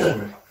 سنتيمتر.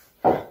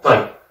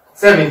 طيب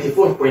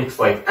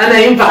 74.5 انا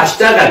ينفع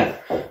اشتغل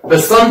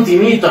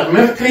بالسنتيمتر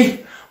ميركوري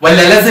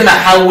ولا لازم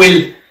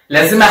احول؟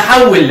 لازم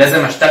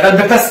اشتغل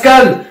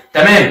بباسكال.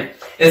 تمام.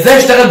 ازاي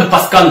اشتغل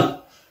بباسكال؟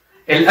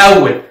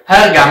 الاول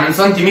هرجع من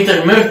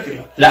سنتيمتر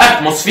ميركوري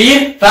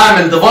لاتموسفير،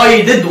 فاعمل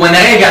ديفايدد وانا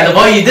راجع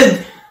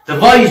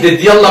ديفايدد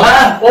يلا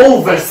بقى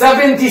اوفر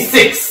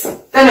 76.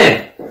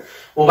 تمام.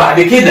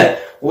 وبعد كده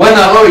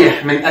وانا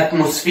رايح من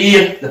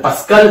اتموسفير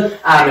لباسكال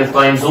اعمل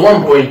تايمز 1.013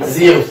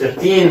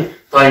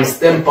 تايمز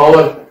 10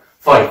 باور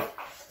 5.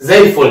 زي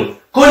الفل.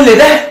 كل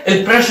ده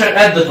البريشر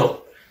ات ذا توب.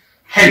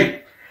 حلو.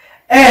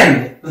 and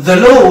the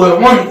lower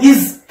one is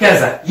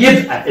كذا،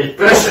 يبقى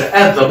البريشر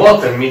ات ذا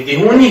بوتtom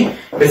مديهوني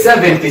ب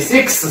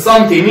 76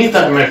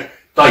 سنتيمتر ميركوري.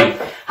 طيب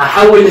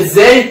هحول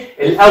ازاي؟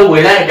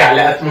 الاول ارجع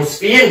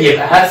لاتموسفير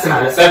يبقى هقسم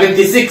على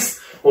 76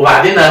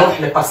 وبعدين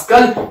اروح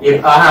لباسكال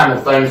يبقى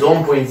هعمل تايمز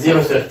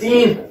 1.013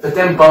 في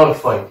 10 باور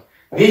 5.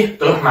 دي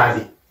تروح مع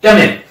دي.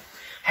 تمام.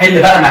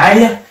 حل بقى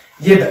معايا.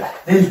 يبقى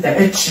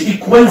دلتا اتش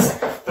ايكوالز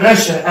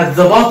بريشر ات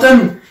ذا بوتtom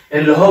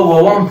اللي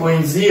هو 1.013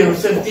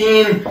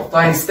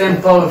 تايمز 10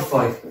 باور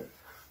 5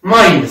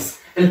 ماينس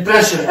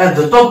البريشر ات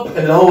ذا توب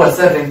اللي هو 74.5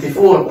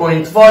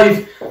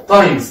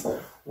 تايمز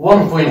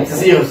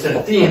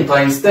 1.013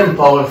 تايمز 10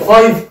 باور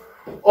 5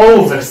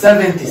 اوفر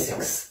 76.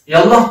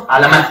 يلا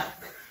على مهلك.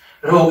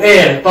 رو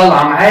اير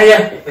طالعه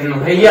معايا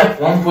انه هي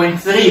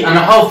 1.3.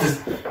 انا حافظ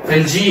في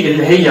الجي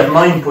اللي هي ب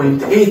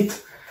 9.8.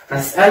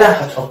 مساله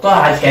هتحطها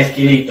على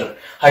الكالكوليتر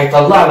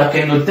هيطلع لك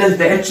انه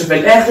الدلتا اتش في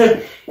الاخر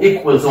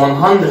equals 156.9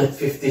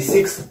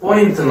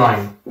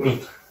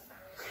 متر.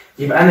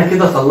 يبقى انا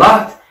كده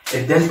طلعت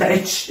الدلتا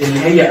اتش اللي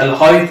هي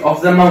الهايت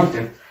اوف ذا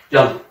ماونتن.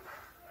 يلا.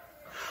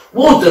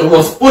 water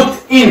was put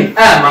in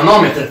a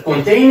manometer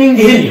containing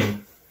helium.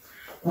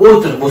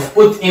 water was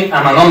put in a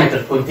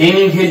manometer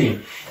containing helium.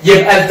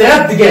 يبقى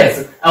الترابد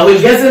جاز او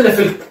الجاز اللي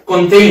في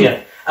الكونتينر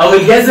او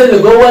الجاز اللي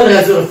جوه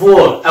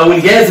الريزرفوار او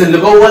الجاز اللي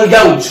جوه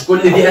الجوج،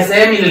 كل دي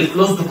اسامي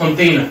للكلوزد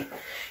كونتينر.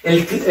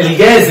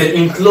 الجاز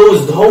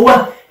الانكلوزد هو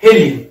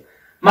هيليوم.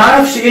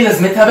 معرفش ايه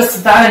لازمتها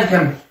بس تعالى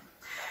نكمل.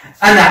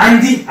 انا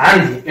عندي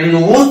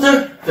انه ووتر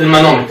في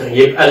المانومتر،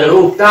 يبقى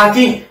الرو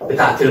بتاعتي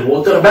بتاعت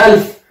الووتر ب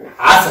 1000.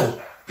 عسل.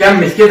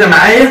 كمل كده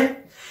معايا.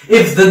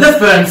 if the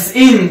difference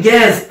in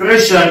gas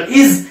pressure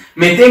is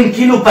 200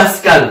 كيلو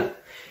باسكال،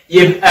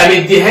 يبقى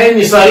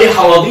مديهاني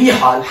صريحه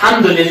وضيحه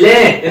الحمد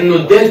لله انه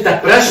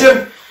الدلتا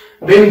بريشر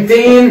ب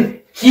 200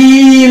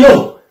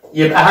 كيلو،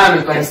 يبقى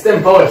هعمل تايمز 10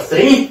 باور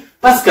 3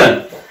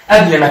 باسكال.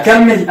 قبل ما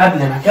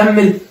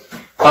اكمل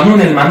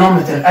قانون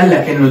المانومتر قال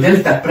لك انه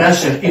دلتا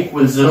بريشر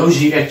ايكوالز رو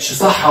جي اتش،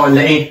 صح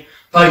ولا ايه؟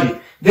 طيب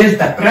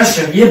دلتا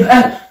بريشر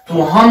يبقى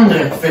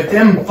 200 في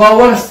 10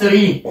 باور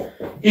 3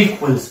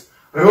 ايكوالز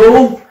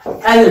رو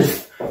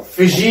 1000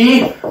 في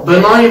جي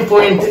ب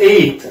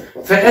 9.8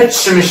 في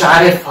اتش مش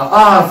عارفها.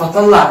 اعرف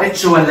اطلع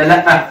اتش ولا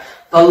لا؟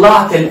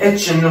 طلعت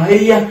الاتش انه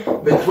هي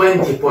ب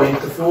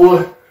 20.4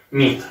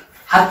 متر.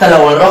 حتى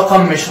لو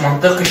الرقم مش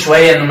منطقي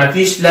شويه انه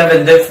مفيش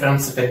ليفل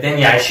ديفرنس في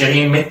الدنيا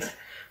 20 متر،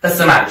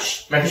 بس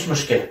معلش مفيش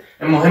مشكله،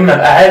 المهم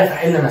ابقى عارف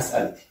احل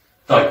مسالتي.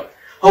 طيب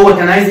هو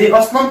كان عايز ايه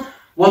اصلا؟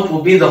 what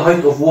would be the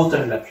height of water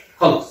level.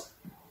 خلاص.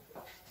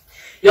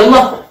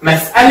 يلا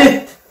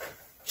مساله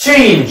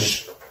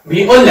change.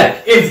 بيقول لك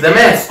if the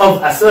mass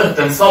of a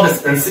certain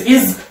substance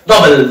is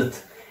doubled.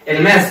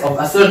 الماس of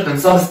a certain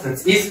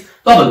substance is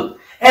double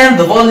and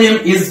the volume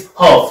is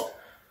halved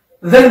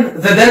then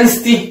the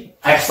density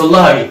هيحصل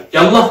لها ايه؟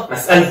 يلا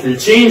مسألة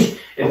التشينج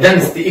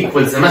الدنسيتي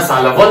equals ماس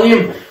على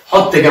فوليوم.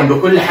 حط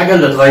جنب كل حاجة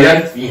اللي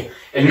اتغيرت فيها.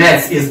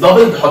 الماس is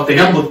doubled حط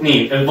جنبه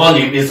 2.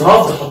 الفوليوم is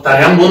halved حط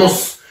جنبه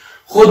نص.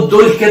 خد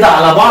دول كده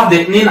على بعض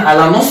 2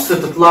 على نص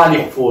تطلع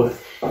لي 4.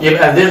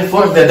 يبقى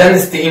therefore the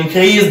density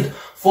increased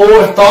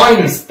 4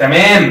 times.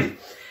 تمام.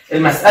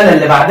 المسألة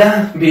اللي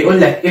بعدها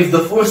بيقول لك if the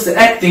force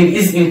acting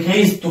is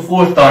increased to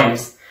 4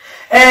 times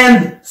and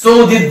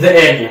so did the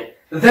area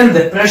then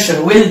the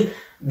pressure will.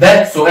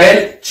 ده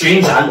سؤال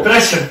change على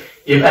البريشر.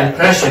 يبقى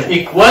البريشر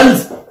equals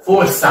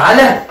force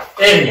على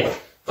area.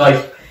 طيب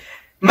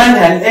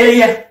مالها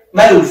الاريا؟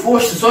 ماله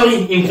الفورس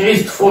سوري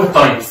increased 4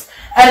 times.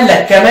 قال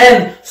لك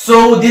كمان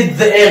so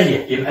did the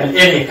area. يبقى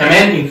الاريا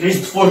كمان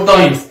increased 4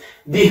 times.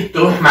 دي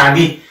تروح مع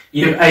دي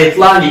يبقى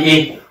يطلع لي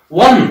ايه؟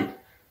 1.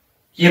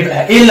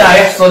 يبقى ايه اللي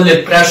هيحصل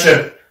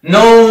للبريشر؟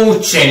 no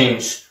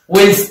change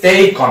will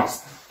stay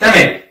constant.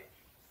 تمام.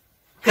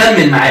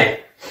 كمل معايا.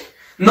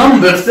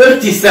 نمبر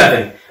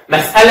 37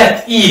 مسألة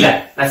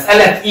تقيلة.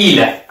 مسألة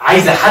تقيلة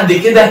عايزة حد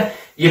كده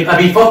يبقى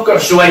بيفكر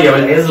شوية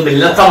والعياذ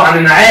بالله. طبعا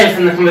انا عارف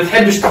انك ما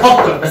بتحبش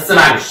تفكر بس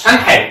معلش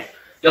هنحاول.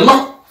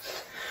 يلا.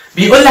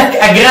 بيقول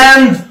لك a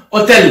grand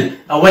hotel.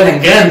 اولا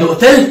جراند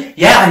اوتيل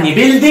يعني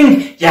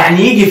بيلدينج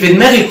يعني يجي في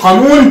دماغي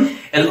قانون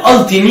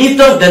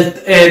الالتيميتر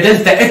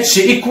دلتا اتش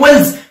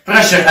ايكوالز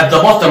بريشر ات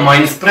ذا بوتtom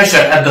ماينس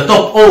بريشر ات ذا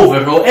توب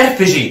اوفر رو ار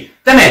في جي.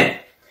 تمام.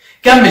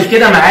 كمل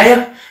كده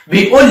معايا.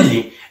 بيقول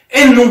لي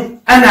انه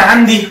انا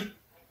عندي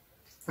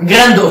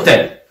جراند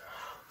اوتيل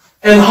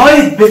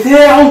الهايت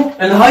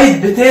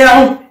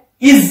بتاعه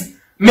از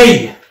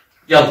 100.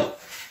 يلا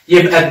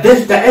يبقى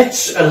الدلتا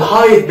اتش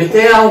الهايت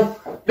بتاعه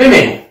ب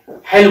 100.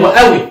 حلو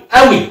قوي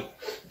قوي.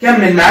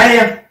 كمل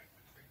معايا.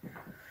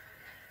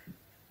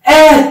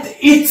 at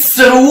its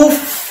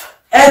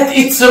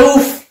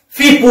roof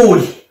في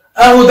بول.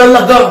 اهو ده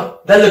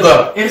اللي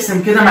جرى.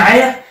 ارسم كده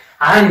معايا.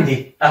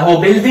 عندي اهو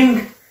بيلدينج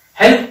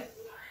حلو.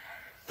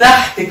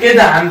 تحت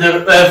كده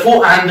عند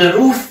فوق عند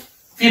الروف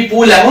في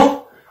بول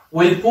اهو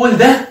والبول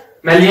ده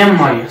مليان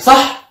ميه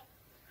صح؟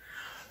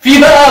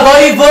 في بقى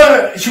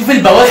دايفر. شوف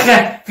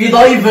البواخه. في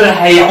دايفر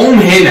هيعوم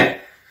هنا.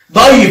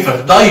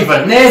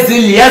 دايفر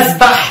نازل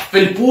يسبح في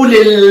البول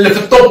اللي في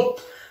التوب.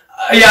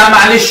 يا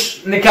معلش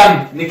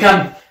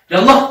نكمل.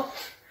 يلا.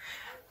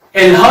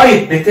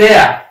 الهايت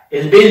بتاع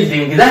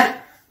البيلدينج ده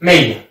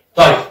 100.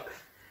 طيب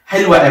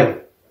حلوة قوي.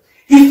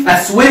 if a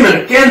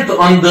swimmer can't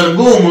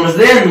undergo more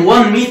than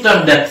 1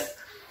 meter depth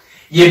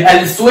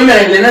يبقى السويمر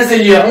اللي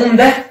نازل يعوم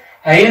ده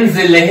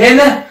هينزل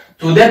لهنا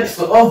to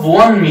depth of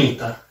 1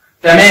 meter.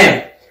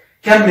 تمام.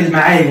 كمل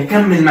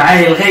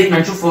معايا لغاية ما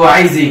نشوف هو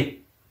عايز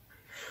ايه.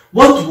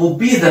 what would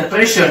be the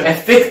pressure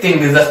affecting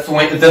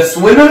the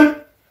swimmer؟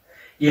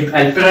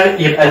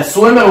 يبقى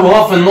السويمر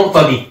وهو في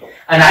النقطة دي.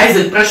 أنا عايز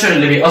البريشر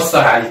اللي بيأثر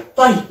عليه.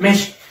 طيب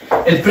ماشي.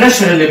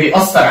 البريشر اللي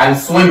بيأثر على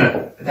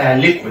السويمر بتاع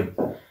الليكويد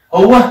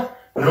هو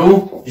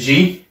رو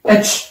جي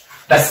اتش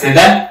بس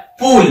ده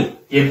بول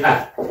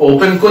يبقى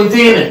اوبن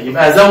كونتينر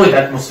يبقى ازود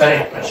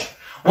اتموسفيريك بريشر.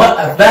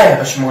 وقف بقى يا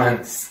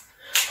باشمهندس.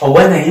 هو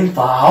انا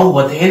ينفع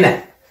اعوض هنا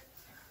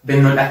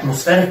بانه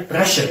الاتموسفيريك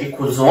بريشر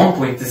ايكوالز 1.013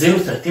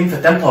 في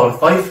 10 باور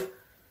 5؟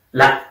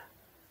 لا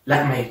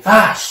ما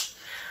ينفعش.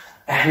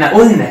 احنا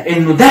قلنا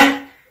انه ده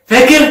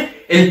فاكر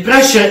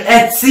البريشر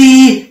ات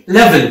سي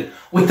ليفل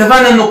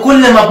واتفقنا انه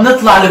كل ما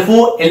بنطلع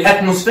لفوق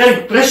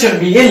الاتموسفيريك بريشر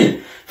بيقل.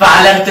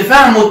 فعلى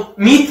ارتفاع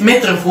 100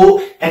 متر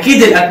فوق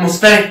اكيد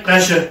الاتموسفيريك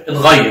بريشر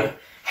اتغير.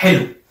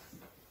 حلو.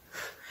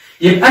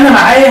 يبقى انا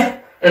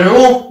معايا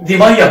الرو دي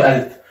ميه ب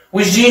 1000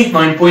 والجي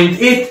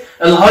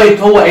 9.8 الهايت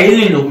هو قايل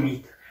لي انه ب 100.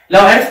 لو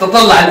عرفت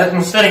اطلع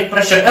الاتموسفيريك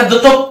بريشر ات ذا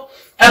توب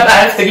ابقى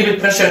عرفت اجيب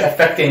البريشر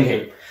افكتنج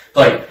هيم.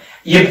 طيب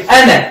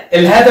يبقى انا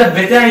الهدف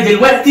بتاعي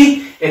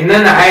دلوقتي ان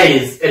انا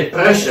عايز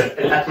البريشر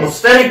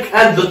الاتموسفيريك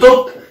ات ذا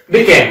توب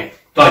بكام؟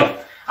 طيب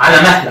على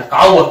مهلك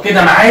عوض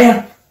كده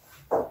معايا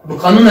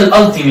بقانون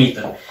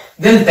الالتيميتر.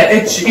 دلتا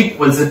اتش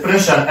ايكوالز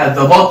بريشر ات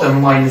ذا بوتtom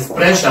ماينس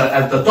بريشر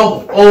ات ذا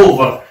توب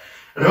اوفر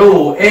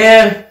رو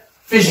اير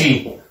في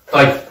جي.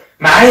 طيب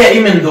معايا ايه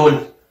من دول؟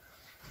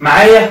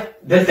 معايا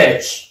دلتا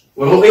اتش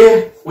ورو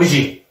اير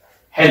وجي.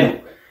 حلو.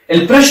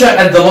 البريشر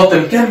ات ذا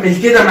بوتtom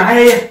كمل كده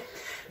معايا.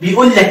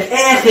 بيقول لك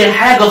اخر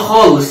حاجه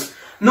خالص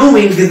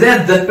knowing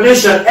that the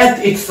pressure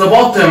at its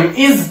bottom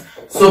is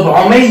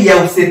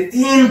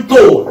 760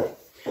 طور.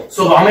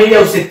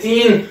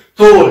 760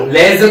 طور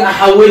لازم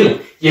احوله.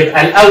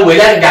 يبقى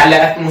الاول ارجع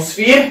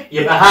لاتموسفير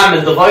يبقى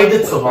هعمل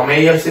ديفايدد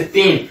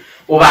 760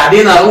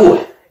 وبعدين اروح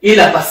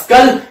الى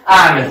باسكال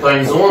اعمل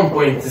تايمز 1.013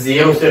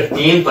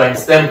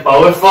 تايمز 10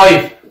 باور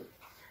 5.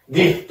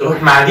 دي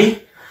تروح مع دي.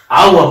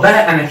 عوض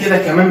بقى انا كده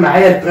كمان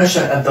معايا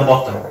البريشر ات ذا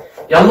بوتtom.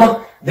 يلا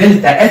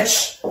دلتا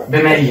اتش ب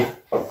 100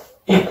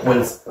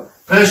 equals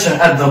pressure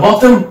at the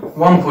bottom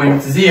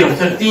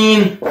 1.013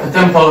 في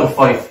 10 باور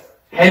 5.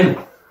 حلو.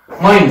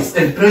 ماينس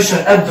البريشر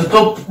ات ذا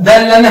توب ده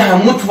اللي انا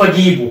هموت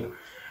واجيبه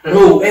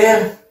رو اير.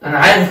 انا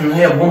عارف ان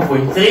هي ب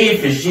 1.3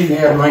 في الجي اللي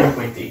هي ب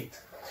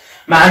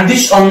 9.8 ما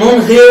عنديش unknown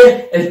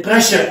غير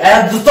البريشر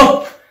at the top.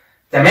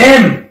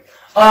 تمام؟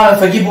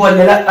 اعرف اجيبه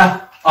ولا لا؟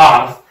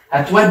 اعرف.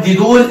 هتودي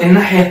دول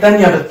الناحيه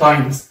الثانيه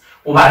بالتايمز،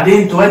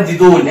 وبعدين تودي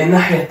دول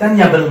الناحيه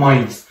الثانيه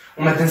بالماينس،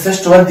 وما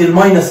تنساش تودي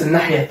الماينس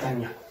الناحيه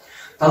الثانيه.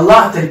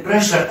 طلعت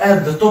البريشر at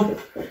the top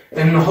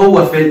ان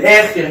هو في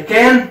الاخر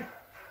كان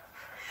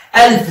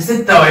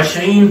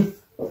 1026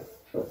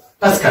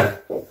 باسكال.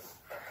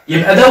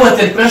 يبقى دوت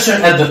البريشر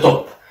at the top.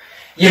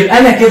 يبقى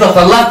انا كده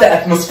طلعت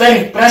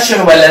اتموسفيريك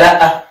بريشر ولا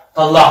لا؟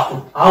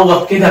 طلعته.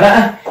 عوض كده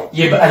بقى،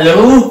 يبقى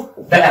الرو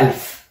ب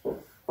 1000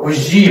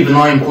 والجي ب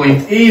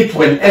 9.8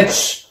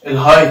 والاتش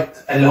الهايت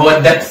اللي هو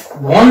الدبث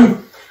ب 1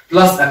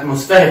 بلس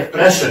اتموسفيريك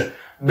بريشر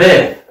ب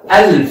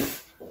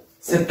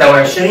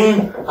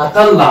 1026.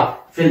 هطلع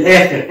في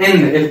الاخر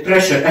ان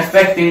البريشر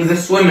affecting the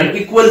swimmer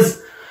equals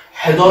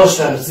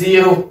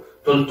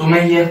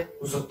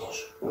 11,316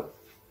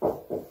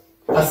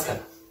 باسكال.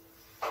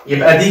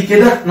 يبقى دي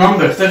كده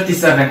نمبر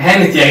 37.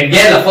 هانت يا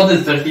رجاله،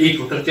 فاضل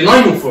 38 و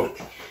 39 و 40.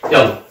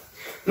 يلا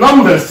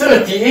نمبر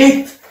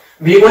 38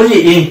 بيقول لي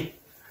ايه؟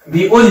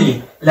 بيقول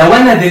لي لو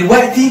انا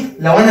دلوقتي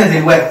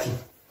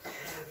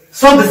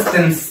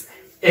substance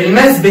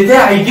الماس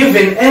بتاعي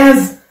given as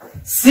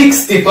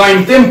 60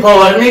 times 10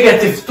 power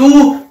negative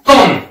 2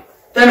 طن.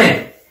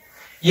 تمام،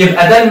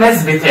 يبقى ده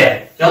الماس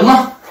بتاعي.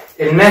 يلا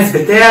الماس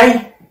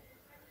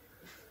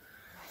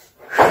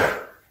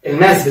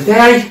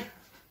بتاعي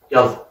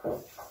يلا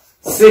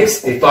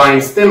 60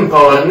 times 10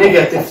 power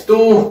negative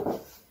 2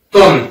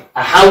 طن.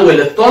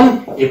 احول الطن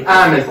يبقى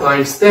اعمل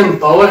times 10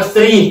 power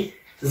 3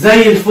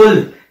 زي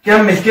الفل.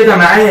 كمل كده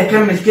معايا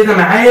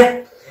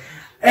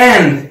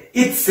and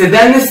its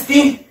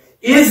density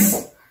is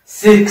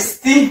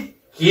 60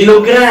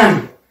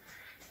 كيلوغرام.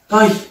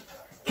 طيب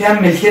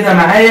كمل كده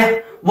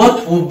معايا. what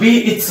would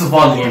be its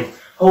volume؟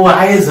 هو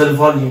عايز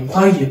الفوليوم.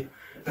 طيب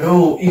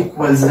رو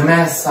equals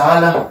mass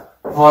على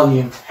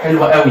volume.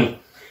 حلو قوي.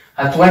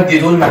 هتودي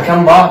دول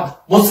مكان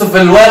بعض. بص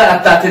في الورقه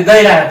بتاعت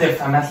الدايره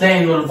هتفهم، هتلاقي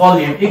انه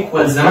الفوليوم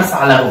equals mass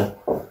على رو.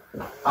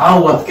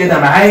 عوض كده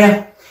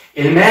معايا.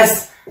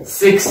 الماس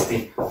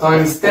 60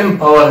 times 10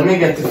 power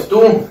negative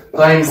 2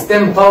 times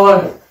 10 power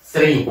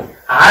 3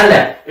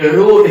 على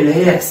الرو اللي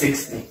هي ب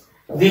 60.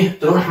 دي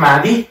تروح مع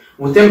دي،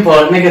 و 10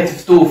 power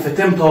negative 2 في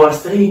 10 power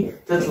 3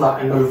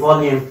 تطلع انه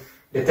الفوليوم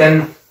ب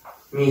 10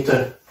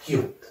 متر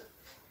كيوب.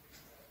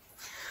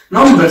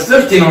 Number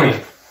 39.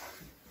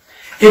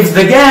 If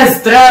the gas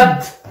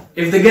trapped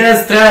in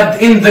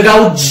the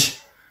gauge،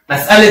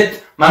 مسألة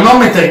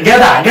مانومتر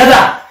جدع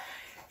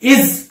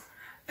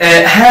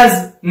has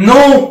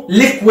no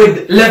liquid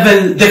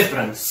level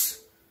difference.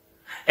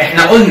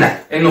 احنا قلنا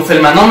انه في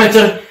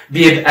المانومتر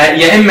بيبقى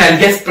يا اما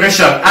الجاس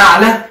بريشر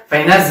اعلى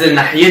فينزل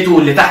ناحيته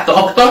اللي تحت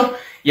اكتر،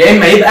 يا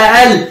اما يبقى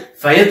اقل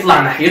فيطلع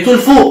ناحيته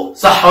لفوق.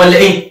 صح ولا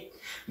ايه؟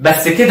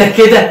 بس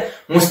كده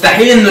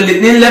مستحيل انه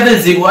الاثنين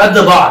ليفلز يبقوا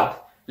قد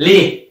بعض.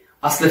 ليه؟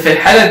 اصل في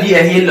الحاله دي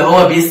اهي اللي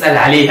هو بيسال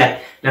عليها،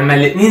 لما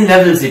الاثنين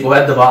ليفلز يبقوا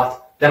قد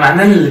بعض ده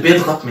معناه ان اللي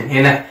بيضغط من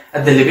هنا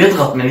قد اللي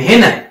بيضغط من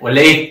هنا،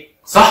 ولا ايه؟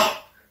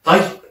 صح؟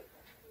 طيب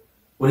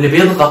واللي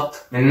بيضغط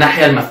من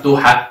الناحيه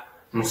المفتوحه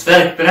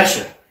اتموسفيريك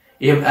بريشر،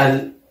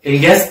 يبقى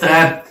الجاس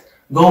تراب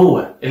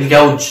جوه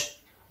الجوج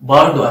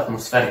برضه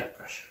اتموسفيريك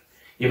بريشر.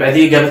 يبقى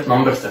دي اجابه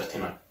نمبر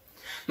 39.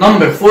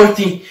 نمبر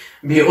 40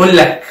 بيقول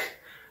لك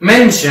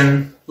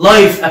mention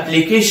live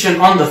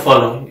application on the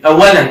following.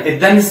 اولا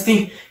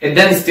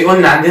الدنستي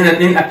قلنا عندنا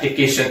 2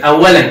 application.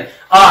 اولا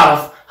اعرف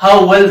how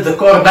well the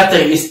car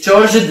battery is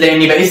charged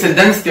لاني بقيس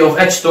الدنستي of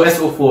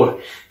H2SO4.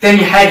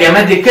 تاني حاجه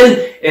ميديكال،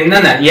 ان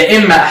انا يا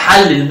اما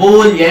احلل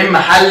بول يا اما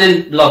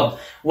احلل blood.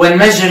 when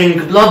measuring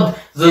blood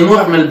the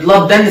normal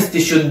blood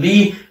density should be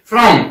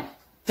from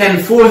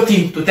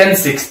 1040 to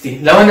 1060.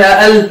 لو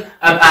انا اقل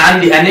ابقى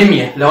عندي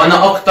انيميا، لو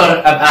انا اكتر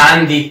ابقى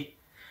عندي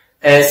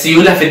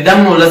سيوله في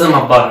الدم ولازم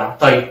اتبرع.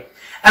 طيب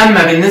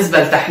اما بالنسبه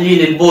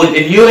لتحليل البول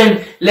اليورين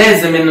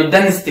لازم انه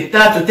الدنستي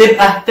بتاعته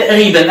تبقى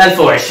تقريبا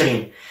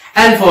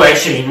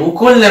 1020،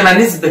 وكل ما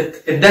نسبه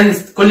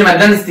الدنستي كل ما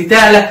الدنستي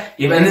تعلى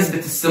يبقى نسبه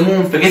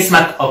السموم في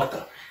جسمك اكتر.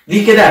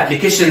 دي كده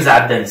ابلكيشنز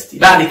على الدنستي.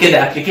 بعد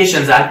كده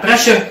ابلكيشنز على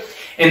البريشر،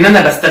 ان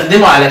انا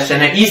بستخدمه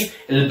علشان اقيس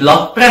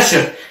البلاد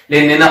بريشر،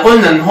 لاننا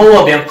قلنا ان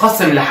هو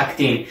بينقسم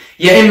لحاجتين،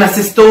 يا اما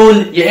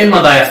سيستول يا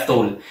اما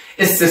دايستول.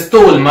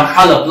 السيستول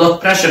مرحله بلاد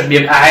بريشر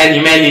بيبقى عالي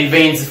مالي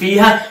الفينز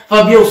فيها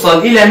فبيوصل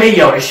الى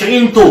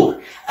 120 طور،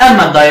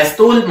 اما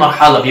الدايستول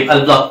مرحله بيبقى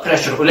البلاد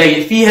بريشر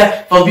قليل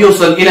فيها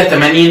فبيوصل الى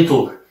 80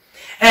 طور.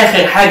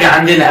 اخر حاجه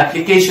عندنا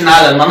ابلكيشن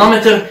على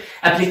المانومتر.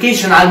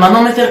 ابلكيشن على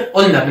المانومتر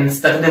قلنا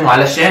بنستخدمه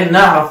علشان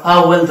نعرف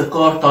how well the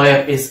car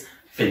tire is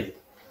filled.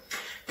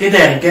 كده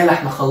يا رجاله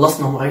احنا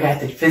خلصنا مراجعه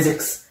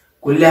الفيزيكس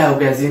كلها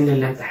وجاهزين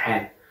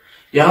للامتحان.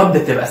 يا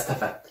رب تبقى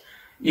استفدت.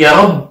 يا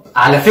رب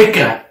على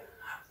فكره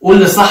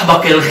قول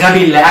لصاحبك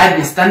الغبي اللي قاعد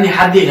مستني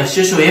حد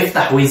يغششه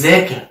ويفتح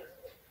ويذاكر،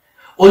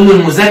 قول له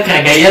المذاكره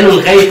جايه له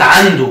لغايه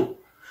عنده،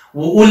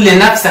 وقول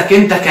لنفسك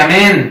انت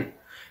كمان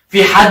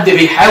في حد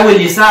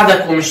بيحاول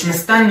يساعدك ومش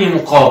مستني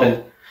مقابل.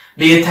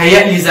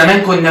 بيتهيألي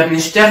زمان كنا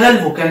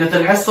بنشتغل وكانت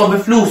الحصه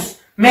بفلوس،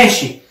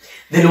 ماشي.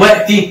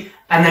 دلوقتي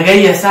انا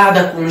جاي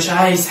اساعدك ومش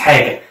عايز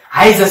حاجة،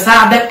 عايز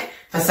اساعدك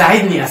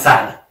فساعدني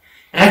اساعدك.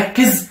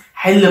 ركز،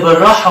 حل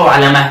بالراحة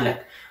وعلى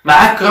مهلك.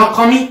 معاك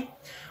رقمي،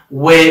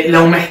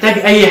 ولو محتاج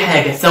اي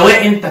حاجة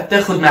سواء انت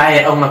بتاخد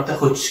معايا او ما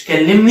بتاخدش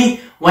كلمني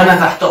وانا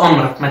تحت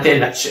امرك، ما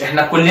تقلقش.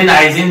 احنا كلنا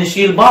عايزين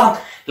نشيل بعض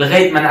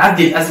لغاية ما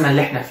نعدي الازمة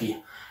اللي احنا فيها.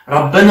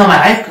 ربنا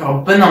معاك،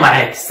 ربنا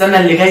معاك. السنة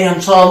اللي جاية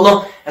ان شاء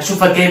الله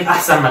اشوفك جايب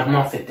احسن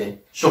مجموع في الدنيا.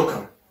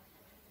 شكرا.